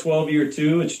Lustal a 12-year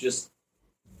too? It's just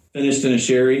finished in a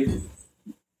sherry.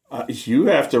 You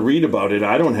have to read about it.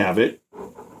 I don't have it.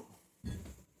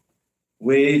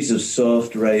 Waves of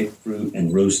soft, ripe fruit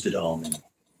and roasted almond,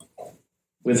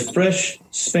 with fresh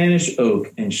Spanish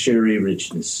oak and sherry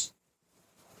richness.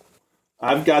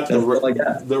 I've got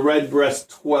the Red Breast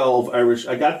 12 Irish.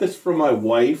 I got this from my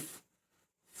wife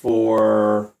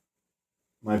for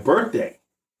my birthday.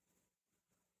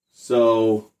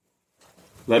 So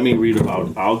let me read about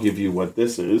it. I'll give you what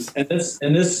this is. And this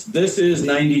is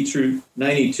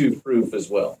 92 proof as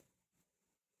well.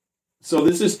 So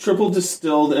this is triple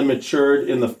distilled and matured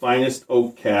in the finest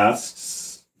oak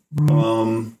casks.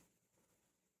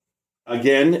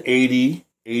 Again, 80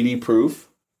 proof.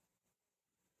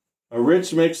 A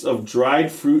rich mix of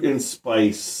dried fruit and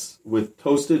spice with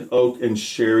toasted oak and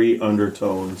sherry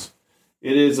undertones.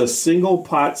 It is a single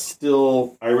pot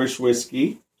still Irish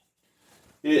whiskey.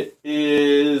 The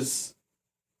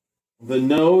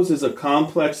nose is a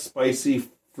complex, spicy,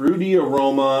 fruity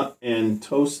aroma and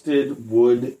toasted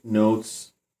wood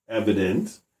notes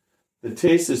evident. The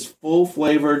taste is full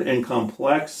flavored and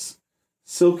complex,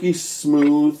 silky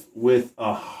smooth with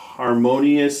a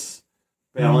harmonious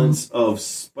balance of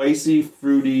spicy,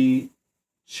 fruity,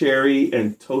 cherry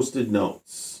and toasted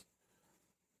notes.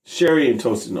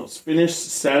 Finish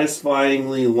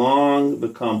satisfyingly long. The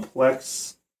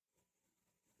complex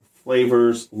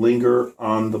flavors linger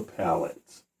on the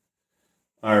palate.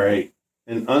 All right.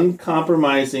 An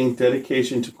uncompromising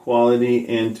dedication to quality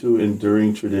and to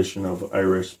enduring tradition of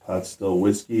Irish pot still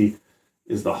whiskey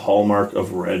is the hallmark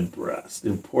of Red Breast.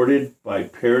 Imported by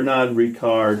Pernod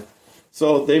Ricard.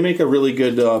 So they make a really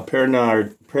good,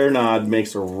 Pernod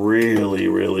makes a really,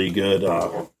 really good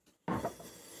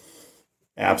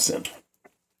absinthe.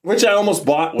 Which I almost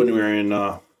bought when we were in...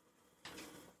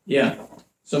 Yeah.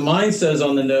 So mine says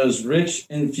on the nose, rich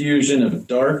infusion of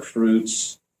dark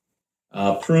fruits,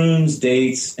 prunes,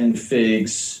 dates, and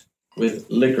figs with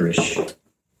licorice.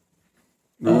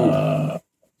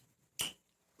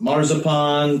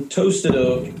 Marzipan, toasted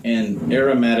oak, and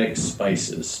aromatic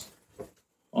spices.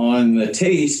 On the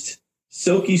taste,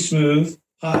 silky smooth,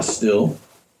 hot still.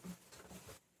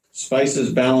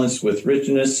 Spices balanced with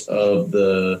richness of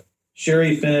the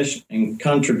sherry finish and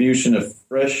contribution of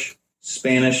fresh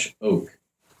Spanish oak.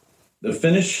 The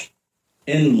finish,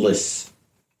 endless.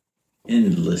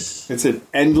 It's an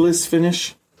endless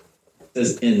finish? It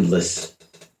says endless.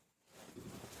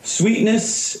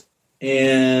 Sweetness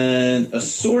and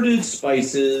assorted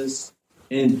spices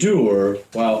endure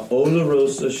while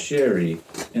Olorosa sherry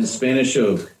and Spanish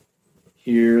oak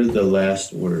hear the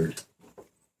last word.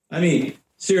 I mean,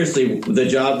 seriously, the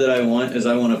job that I want is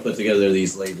I want to put together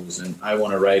these labels and I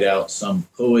want to write out some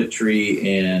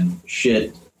poetry and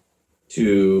shit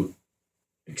to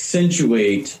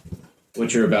accentuate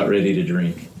what you're about ready to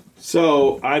drink.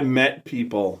 So I met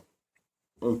people.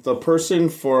 The person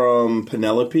from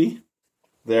Penelope,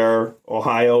 their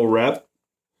Ohio rep,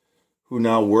 who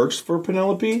now works for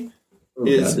Penelope,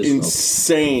 is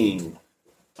insane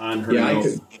on her. Yeah,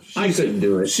 I couldn't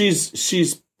do it.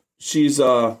 She's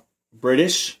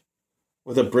British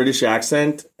with a British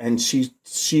accent, and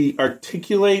she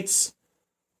articulates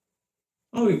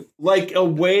like a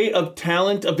way of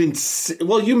talent of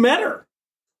well, you met her.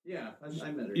 Yeah,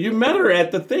 I met her. You met her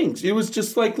at the things. It was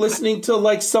just like listening to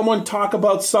like someone talk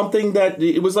about something that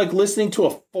it was like listening to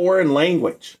a foreign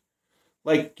language.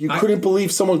 Like you couldn't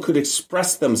believe someone could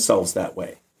express themselves that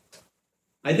way.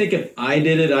 I think if I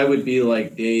did it, I would be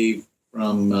like Dave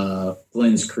from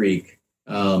Glenn's Creek.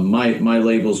 My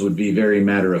labels would be very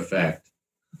matter of fact.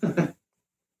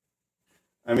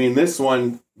 I mean, this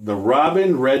one, the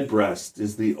robin redbreast,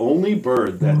 is the only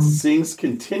bird that sings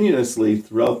continuously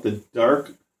throughout the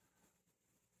dark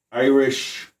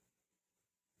Irish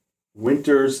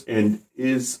winters and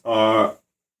is one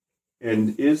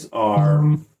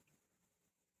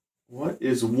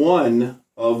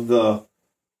of the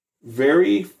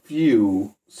very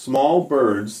few small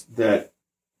birds that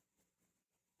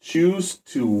choose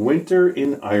to winter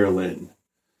in Ireland.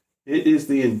 It is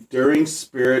the enduring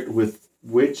spirit with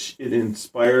which it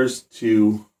inspires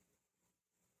to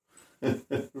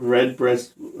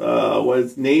redbreast,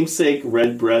 was namesake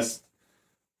redbreast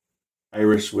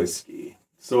Irish whiskey.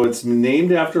 So it's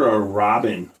named after a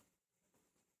robin.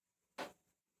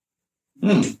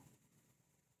 All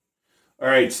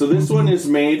right, so this one is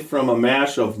made from a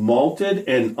mash of malted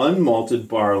and unmalted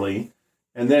barley,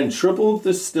 and then triple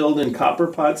distilled in copper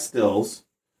pot stills.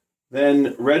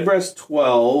 Then Redbreast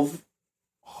 12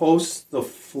 hosts the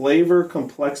flavor,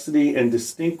 complexity, and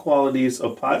distinct qualities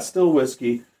of pot still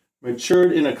whiskey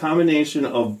matured in a combination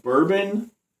of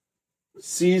bourbon,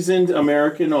 seasoned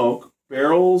American oak,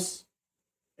 barrels,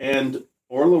 and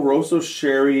Oloroso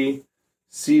sherry,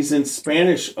 seasoned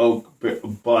Spanish oak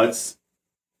butts.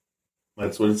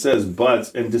 That's what it says,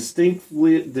 butts, and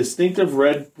distinctive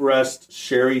redbreast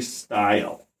sherry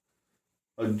style.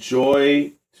 A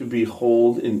joy to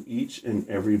behold in each and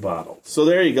every bottle. So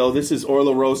there you go. This is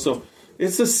Oloroso.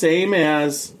 It's the same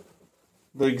as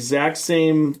the exact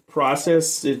same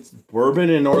process. It's bourbon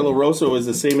and Oloroso is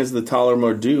the same as the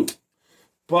Tullamore Dew.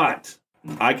 But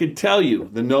I could tell you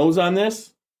the nose on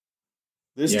this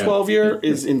 12-year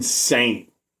is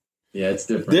insane. Yeah, it's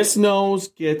different. This nose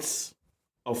gets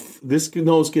a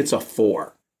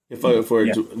 4. If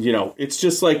we're it's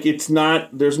just like it's not.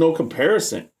 There's no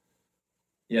comparison.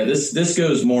 Yeah, this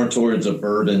goes more towards a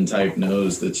bourbon type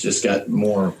nose that's just got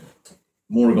more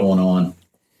going on.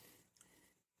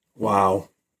 Wow.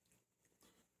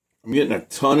 I'm getting a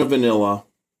ton of vanilla.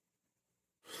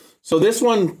 So this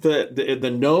one,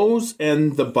 the nose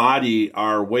and the body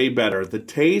are way better. The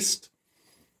taste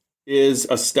is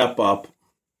a step up.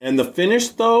 And the finish,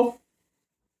 though?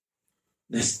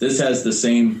 This has the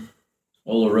same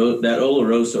Oloroso. That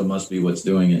Oloroso must be what's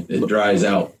doing it. It dries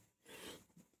out.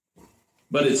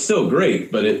 But it's still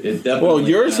great, but it definitely... Well,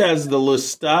 yours has the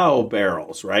Listau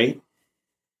barrels, right?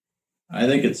 I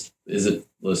think is it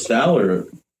Listau or a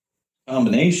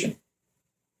combination?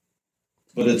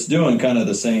 But it's doing kind of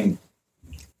the same.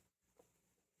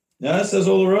 Now it says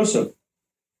Oloroso.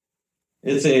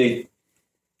 It's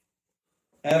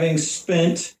having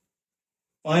spent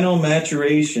final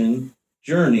maturation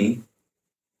journey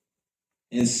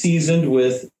and seasoned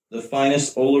with the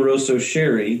finest Oloroso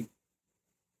sherry.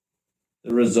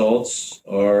 The results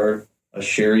are a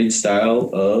sherried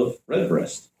style of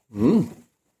redbreast.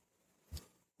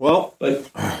 Well, but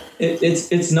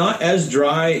it's not as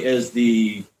dry as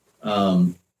the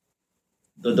Tullamore.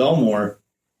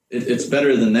 It's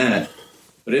better than that,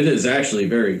 but it is actually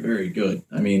very, very good.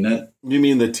 I mean that. You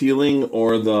mean the Teeling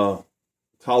or the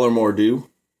Tullamore Dew?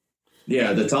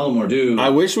 Yeah, the Tullamore Dew. I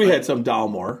wish we had some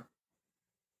Tullamore.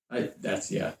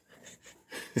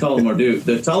 Tullamore Dew.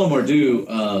 The Tullamore Dew,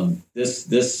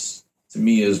 this to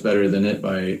me is better than it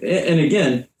by. And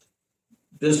again,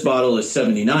 this bottle is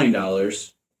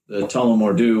 $79. The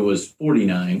Tullamore Dew was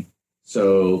 $49.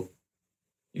 So,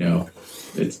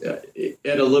 it's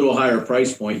at a little higher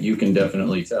price point. You can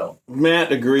definitely tell.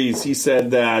 Matt agrees. He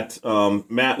said that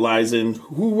Matt Lyson,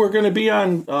 who we're going to be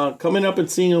on coming up and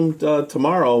seeing him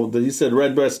tomorrow. He said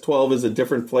Redbreast 12 is a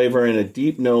different flavor and a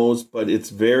deep nose, but it's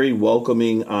very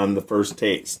welcoming on the first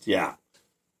taste. Yeah.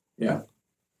 Yeah.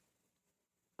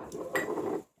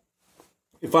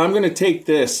 If I'm going to take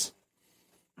this,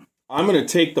 I'm going to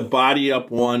take the body up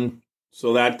 1,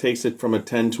 so that takes it from a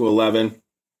 10 to 11.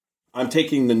 I'm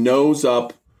taking the nose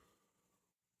up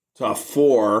to a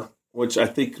 4, which I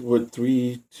think would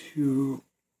 3, 2.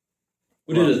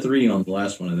 We did a 3 on the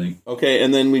last one, I think. Okay,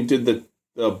 and then we did the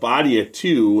body at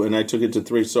 2, and I took it to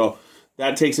 3. So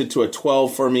that takes it to a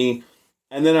 12 for me.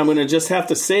 And then I'm going to just have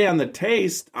to say on the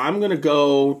taste, I'm going to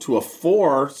go to a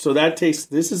 4. So that tastes,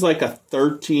 this is like a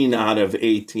 13 out of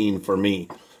 18 for me.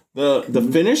 The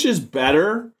finish is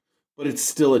better, but it's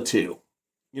still a 2.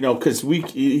 Because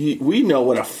we know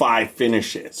what a 5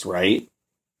 finish is, right?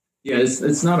 Yeah,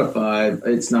 it's not a 5.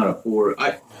 It's not a 4.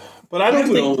 I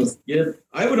would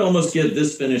almost give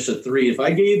this finish a 3. If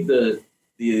I gave the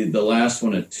last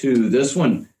one a 2, this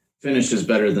one finishes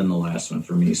better than the last one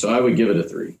for me. So I would give it a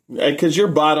 3. Because your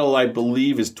bottle, I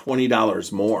believe, is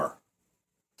 $20 more.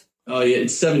 Oh yeah,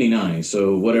 it's 79.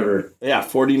 So whatever. Yeah,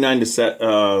 49 to set.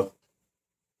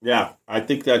 Yeah, I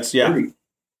think that's $30.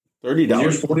 Is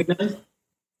yours 49?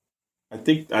 I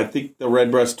think the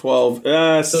Redbreast 12,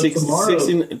 So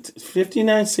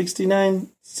 59, 69.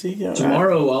 See,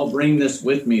 tomorrow I'll bring this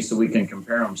with me so we can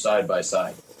compare them side by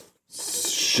side.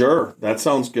 Sure, that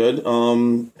sounds good.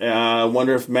 I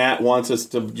wonder if Matt wants us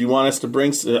to. Do you want us to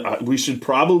bring? We should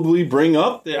probably bring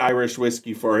up the Irish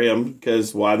whiskey for him,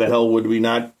 because why the hell would we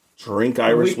not drink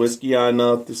Irish whiskey on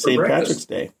the St. Patrick's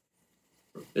Day?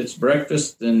 It's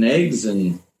breakfast and eggs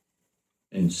and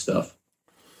stuff.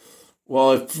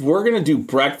 Well, if we're gonna do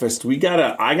breakfast, I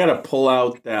gotta pull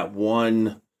out that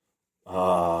one.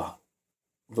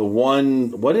 The one,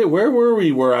 where were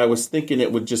we? Where I was thinking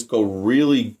it would just go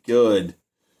really good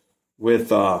with.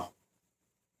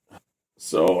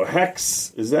 So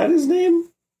Hex, is that his name?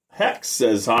 Hex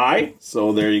says hi.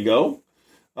 So there you go.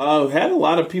 Had a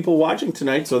lot of people watching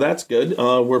tonight, so that's good.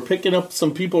 We're picking up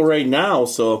some people right now,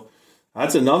 so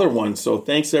that's another one. So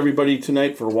thanks everybody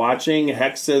tonight for watching.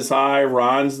 Hex says hi.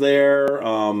 Ron's there.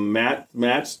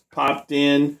 Matt's popped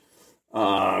in.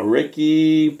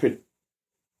 Ricky,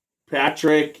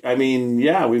 Patrick. I mean,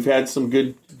 yeah, we've had some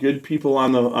good people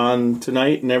on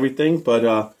tonight and everything.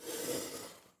 But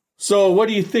so what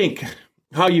do you think?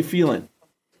 How you feeling?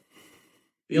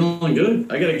 Feeling good.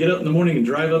 I got to get up in the morning and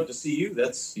drive up to see you.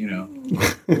 That's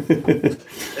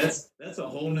that's a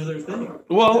whole nother thing.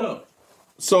 Well,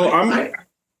 so I'm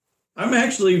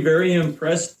actually very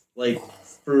impressed. Like,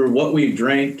 for what we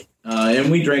drank,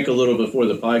 and we drank a little before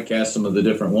the podcast, some of the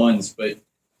different ones, but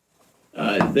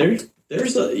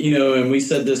there's a, and we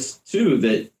said this too,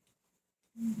 that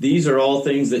these are all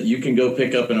things that you can go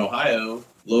pick up in Ohio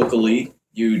locally.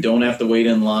 You don't have to wait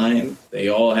in line. They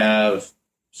all have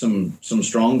some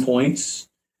strong points.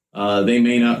 They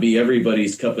may not be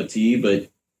everybody's cup of tea, but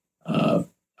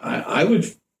I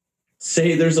would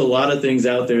say there's a lot of things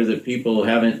out there that people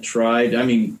haven't tried. I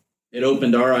mean, it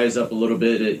opened our eyes up a little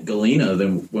bit at Galena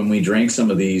when we drank some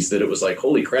of these, that it was like,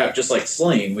 holy crap, just like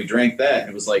Slane, we drank that. And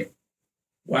it was like,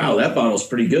 wow, that bottle's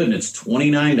pretty good. And it's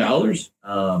 $29.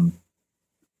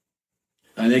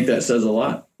 I think that says a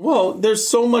lot. Well, there's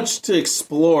so much to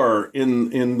explore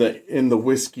in the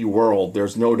whiskey world.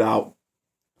 There's no doubt.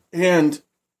 And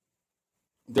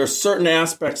there's certain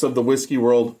aspects of the whiskey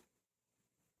world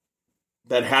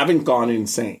that haven't gone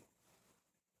insane.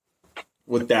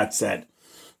 With that said,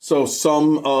 so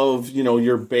some of,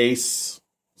 your base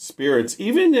spirits,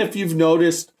 even if you've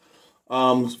noticed,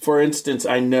 for instance,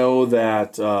 I know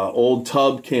that Old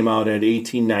Tub came out at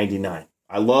 $18.99.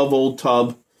 I love Old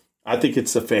Tub. I think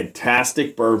it's a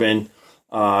fantastic bourbon.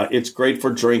 It's great for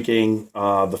drinking.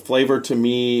 The flavor to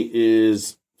me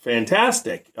is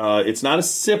fantastic. It's not a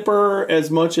sipper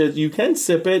as much as you can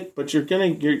sip it, but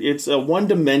it's a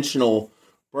one-dimensional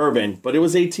bourbon. But it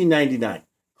was $18.99.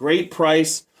 Great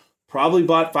price. Probably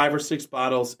bought 5 or 6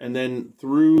 bottles, and then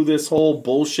through this whole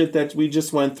bullshit that we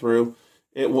just went through,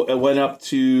 it went up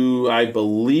to, I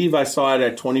believe I saw it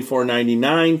at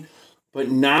 $24.99. But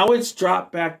now it's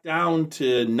dropped back down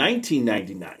to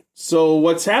 $19.99. So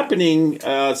what's happening,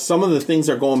 some of the things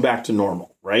are going back to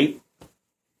normal, right?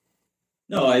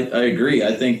 No, I agree.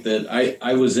 I think that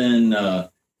I was in a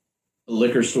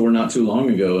liquor store not too long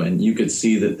ago, and you could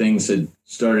see that things had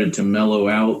started to mellow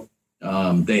out.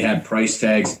 They had price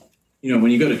tags.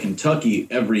 When you go to Kentucky,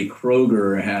 every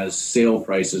Kroger has sale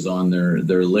prices on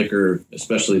their liquor,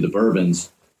 especially the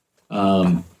bourbons.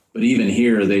 But even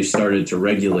here, they started to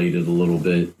regulate it a little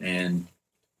bit, and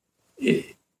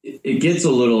it gets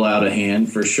a little out of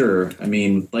hand for sure. I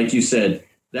mean, like you said,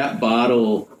 that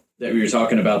bottle that we were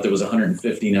talking about that was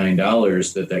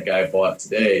 $159 that guy bought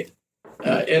today,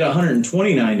 at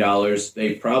 $129,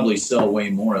 they probably sell way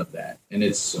more of that. And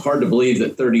it's hard to believe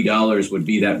that $30 would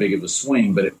be that big of a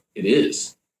swing, but it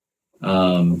is.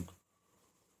 I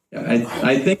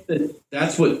think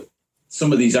that's what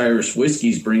some of these Irish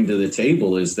whiskeys bring to the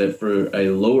table, is that for a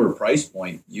lower price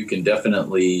point, you can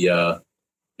definitely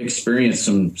experience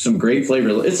some great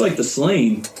flavor. It's like the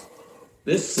Slane.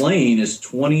 This Slane is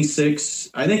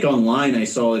 $26. I think online I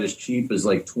saw it as cheap as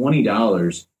like $20,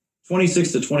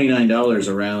 $26 to $29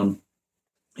 around.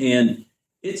 And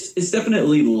it's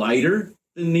definitely lighter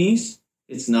than these.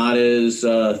 It's not as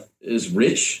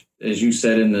rich as you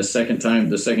said in the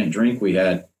second drink we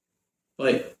had,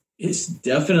 but it's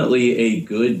definitely a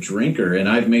good drinker, and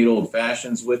I've made old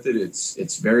fashions with it.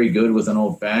 It's very good with an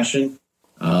old fashioned.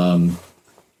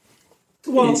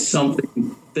 It's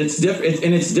something that's different,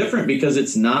 and it's different because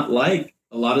it's not like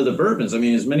a lot of the bourbons. I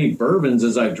mean, as many bourbons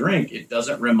as I drink, it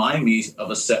doesn't remind me of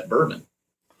a set bourbon.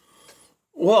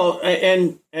 Well,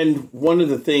 and one of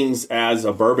the things as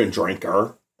a bourbon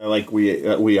drinker, like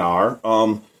we are,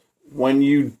 when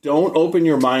you don't open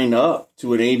your mind up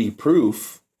to an 80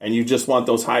 proof and you just want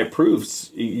those high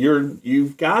proofs, you're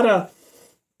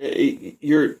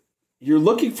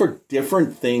looking for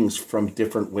different things from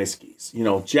different whiskeys. You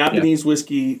know, Japanese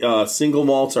whiskey, single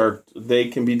malts they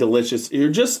can be delicious. You're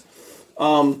just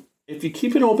if you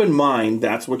keep an open mind,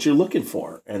 that's what you're looking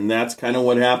for. And that's kind of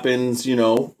what happens,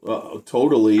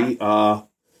 totally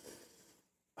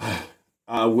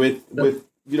with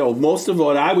most of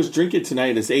what I was drinking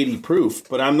tonight is 80 proof,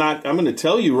 but I'm going to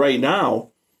tell you right now,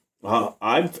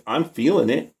 I'm feeling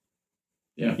it.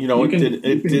 Yeah.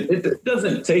 It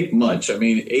doesn't take much. I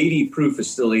mean, 80 proof is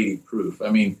still 80 proof. I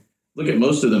mean, look at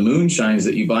most of the moonshines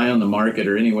that you buy on the market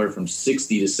are anywhere from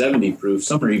 60 to 70 proof.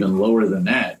 Some are even lower than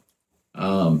that.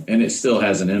 And it still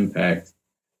has an impact.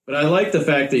 But I like the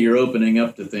fact that you're opening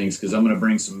up to things because I'm going to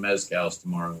bring some mezcals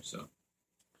tomorrow. So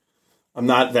I'm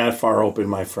not that far open,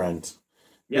 my friend.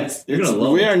 Yes,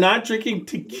 we are not drinking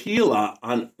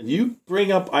tequila. You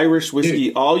bring up Irish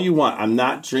whiskey all you want. I'm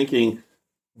not drinking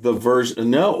the version.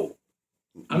 No,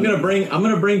 I'm gonna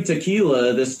bring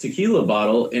tequila, this tequila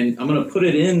bottle, and I'm gonna put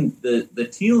it in the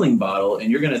Teeling bottle,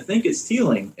 and you're gonna think it's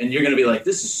Teeling, and you're gonna be like,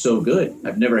 "This is so good.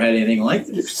 I've never had anything like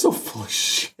this." You're so full of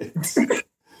shit.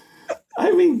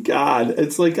 I mean, God,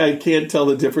 it's like I can't tell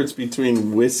the difference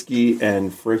between whiskey and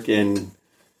frickin'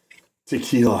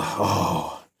 tequila.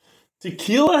 Oh.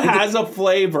 Tequila has a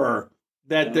flavor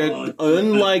that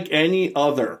unlike any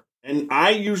other. And I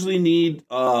usually need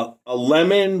a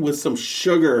lemon with some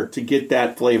sugar to get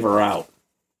that flavor out.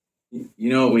 You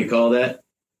know what we call that?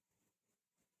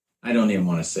 I don't even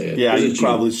want to say it. Yeah, you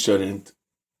probably shouldn't.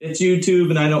 It's YouTube,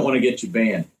 and I don't want to get you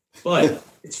banned. But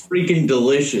it's freaking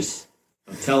delicious.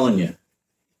 I'm telling you.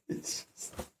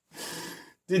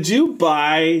 Did you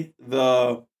buy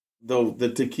the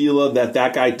tequila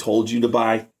that guy told you to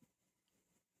buy?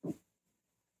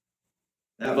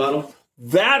 That bottle?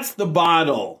 That's the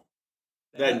bottle.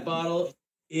 That bottle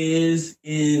is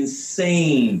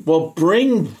insane. Well,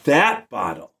 bring that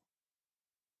bottle.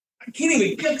 I can't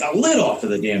even get the lid off of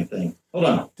the damn thing. Hold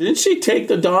on. Didn't she take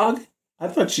the dog? I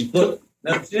thought she took.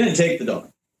 No, she didn't take the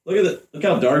dog. Look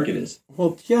how dark it is.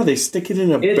 Well, yeah, they stick it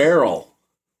in a barrel.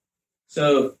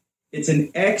 So it's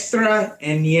an extra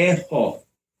añejo.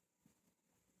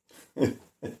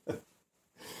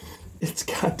 It's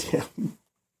goddamn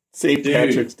St.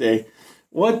 Patrick's Day.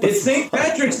 It's St.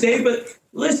 Patrick's Day, but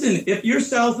listen, if you're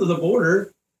south of the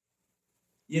border,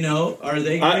 are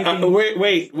they drinking?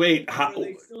 Wait. Are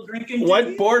they still drinking?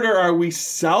 What border are we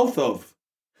south of?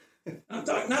 I'm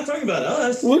not talking about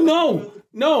us. Well,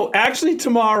 no. Actually,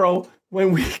 tomorrow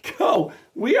when we go,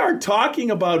 we are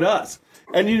talking about us.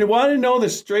 And you want to know the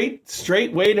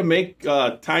straight way to make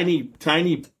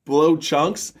tiny blow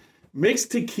chunks? Mix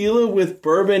tequila with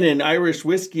bourbon and Irish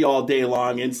whiskey all day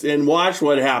long and watch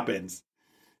what happens.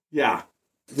 Yeah,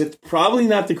 it's probably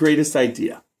not the greatest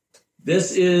idea.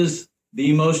 This is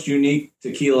the most unique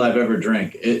tequila I've ever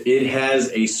drank. It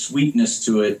has a sweetness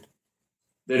to it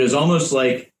that is almost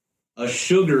like a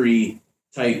sugary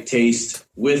type taste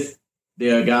with the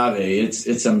agave.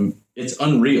 It's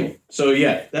unreal. So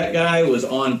yeah, that guy was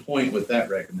on point with that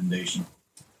recommendation.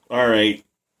 All right.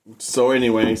 So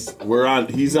anyways,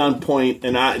 he's on point,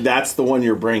 and that's the one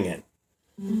you're bringing.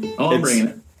 Oh, I'm bringing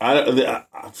it.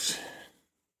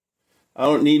 I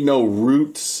don't need no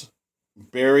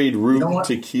buried root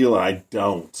tequila. I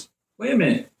don't. Wait a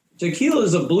minute. Tequila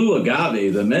is a blue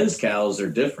agave. The mezcals are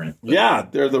different. Yeah,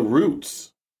 they're the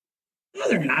roots. No,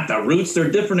 they're not the roots.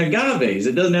 They're different agaves.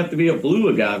 It doesn't have to be a blue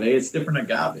agave. It's different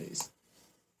agaves.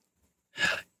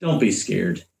 Don't be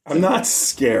scared. I'm not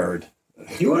scared.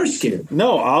 You are scared.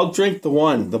 No, I'll drink the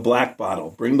black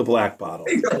bottle. Bring the black bottle.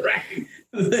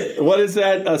 What is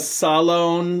that? A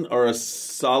Salon or a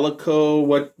Salico?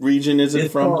 What region is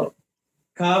it from?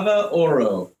 Cava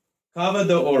Oro. Cava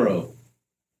de Oro.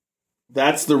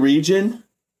 That's the region?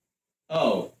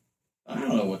 Oh, I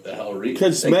don't know what the hell region.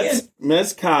 Because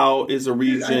Mezcal is a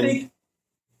region.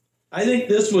 I think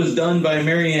this was done by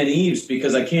Marianne Eaves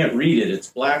because I can't read it. It's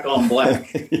black on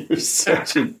black. You're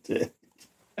such a dick.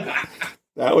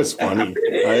 That was funny.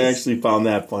 I actually found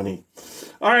that funny.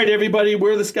 All right, everybody,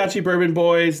 we're the Scotchy Bourbon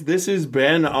Boys. This has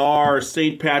been our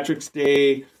St. Patrick's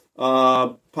Day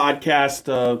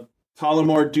podcast.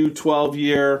 Tullamore Do 12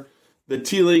 year, the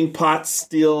Teeling Pot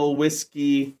Still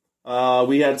Whiskey.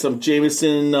 We had some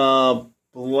Jameson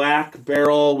Black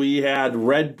Barrel. We had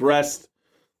Red Breast.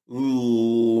 What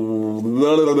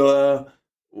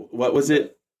was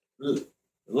it?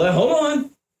 Hold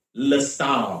on.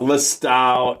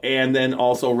 Lestal, and then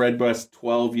also Red Breast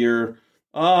 12 year.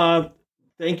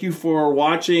 Thank you for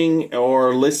watching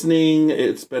or listening.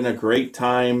 It's been a great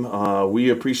time. We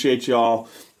appreciate y'all.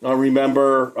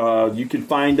 Remember, you can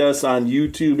find us on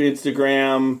YouTube,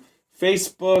 Instagram,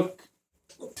 Facebook,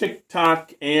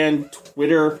 TikTok, and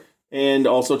Twitter. And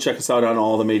also check us out on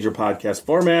all the major podcast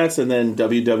formats. And then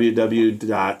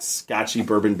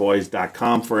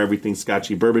www.scotchybourbonboys.com for everything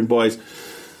Scotchy Bourbon Boys.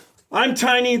 I'm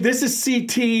Tiny. This is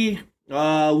CT.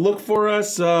 Look for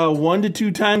us 1 to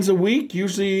 2 times a week,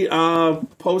 usually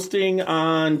posting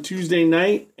on Tuesday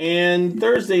night and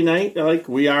Thursday night, like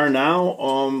we are now,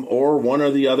 or one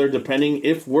or the other, depending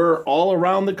if we're all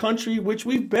around the country, which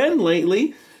we've been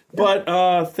lately.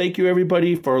 But thank you,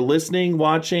 everybody, for listening,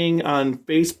 watching on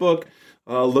Facebook.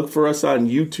 Look for us on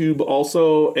YouTube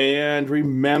also. And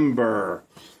remember,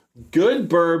 good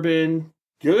bourbon,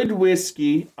 good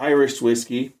whiskey, Irish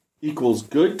whiskey, equals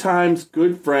good times,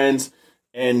 good friends,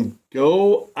 and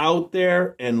go out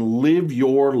there and live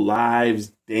your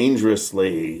lives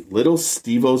dangerously. Little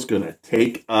Steve-O's going to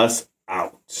take us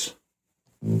out.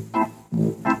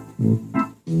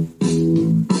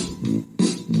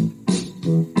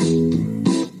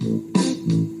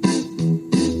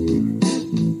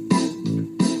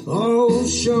 Oh,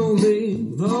 show me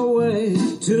the way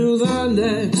to the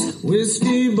next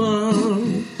whiskey bar.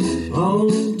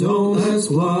 Oh, don't ask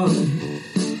why.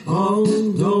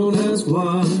 Oh, don't ask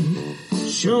why.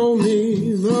 Show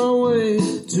me the way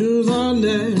to the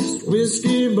next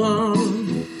whiskey bar.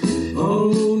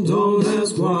 Oh, don't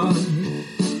ask why.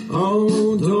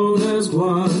 Oh, don't ask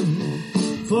why.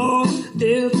 For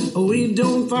if we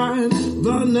don't find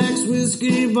the next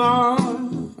whiskey bar,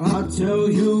 I tell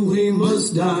you we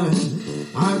must die.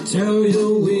 I tell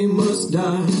you we must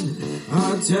die.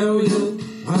 I tell you,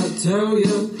 I tell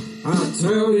you, I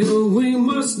tell you we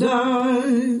must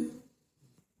die.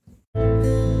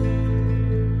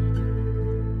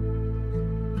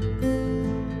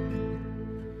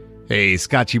 Hey,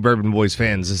 Scotchy Bourbon Boys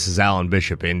fans, this is Alan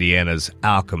Bishop, Indiana's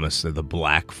alchemist of the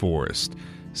Black Forest.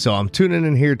 So I'm tuning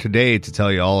in here today to tell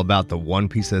you all about the One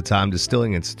Piece at a Time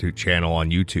Distilling Institute channel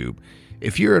on YouTube.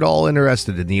 If you're at all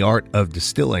interested in the art of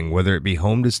distilling, whether it be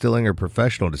home distilling or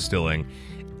professional distilling,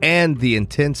 and the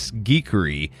intense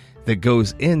geekery that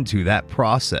goes into that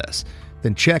process,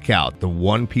 then check out the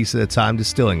One Piece at a Time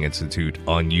Distilling Institute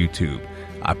on YouTube.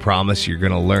 I promise you're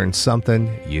going to learn something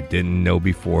you didn't know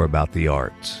before about the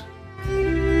art.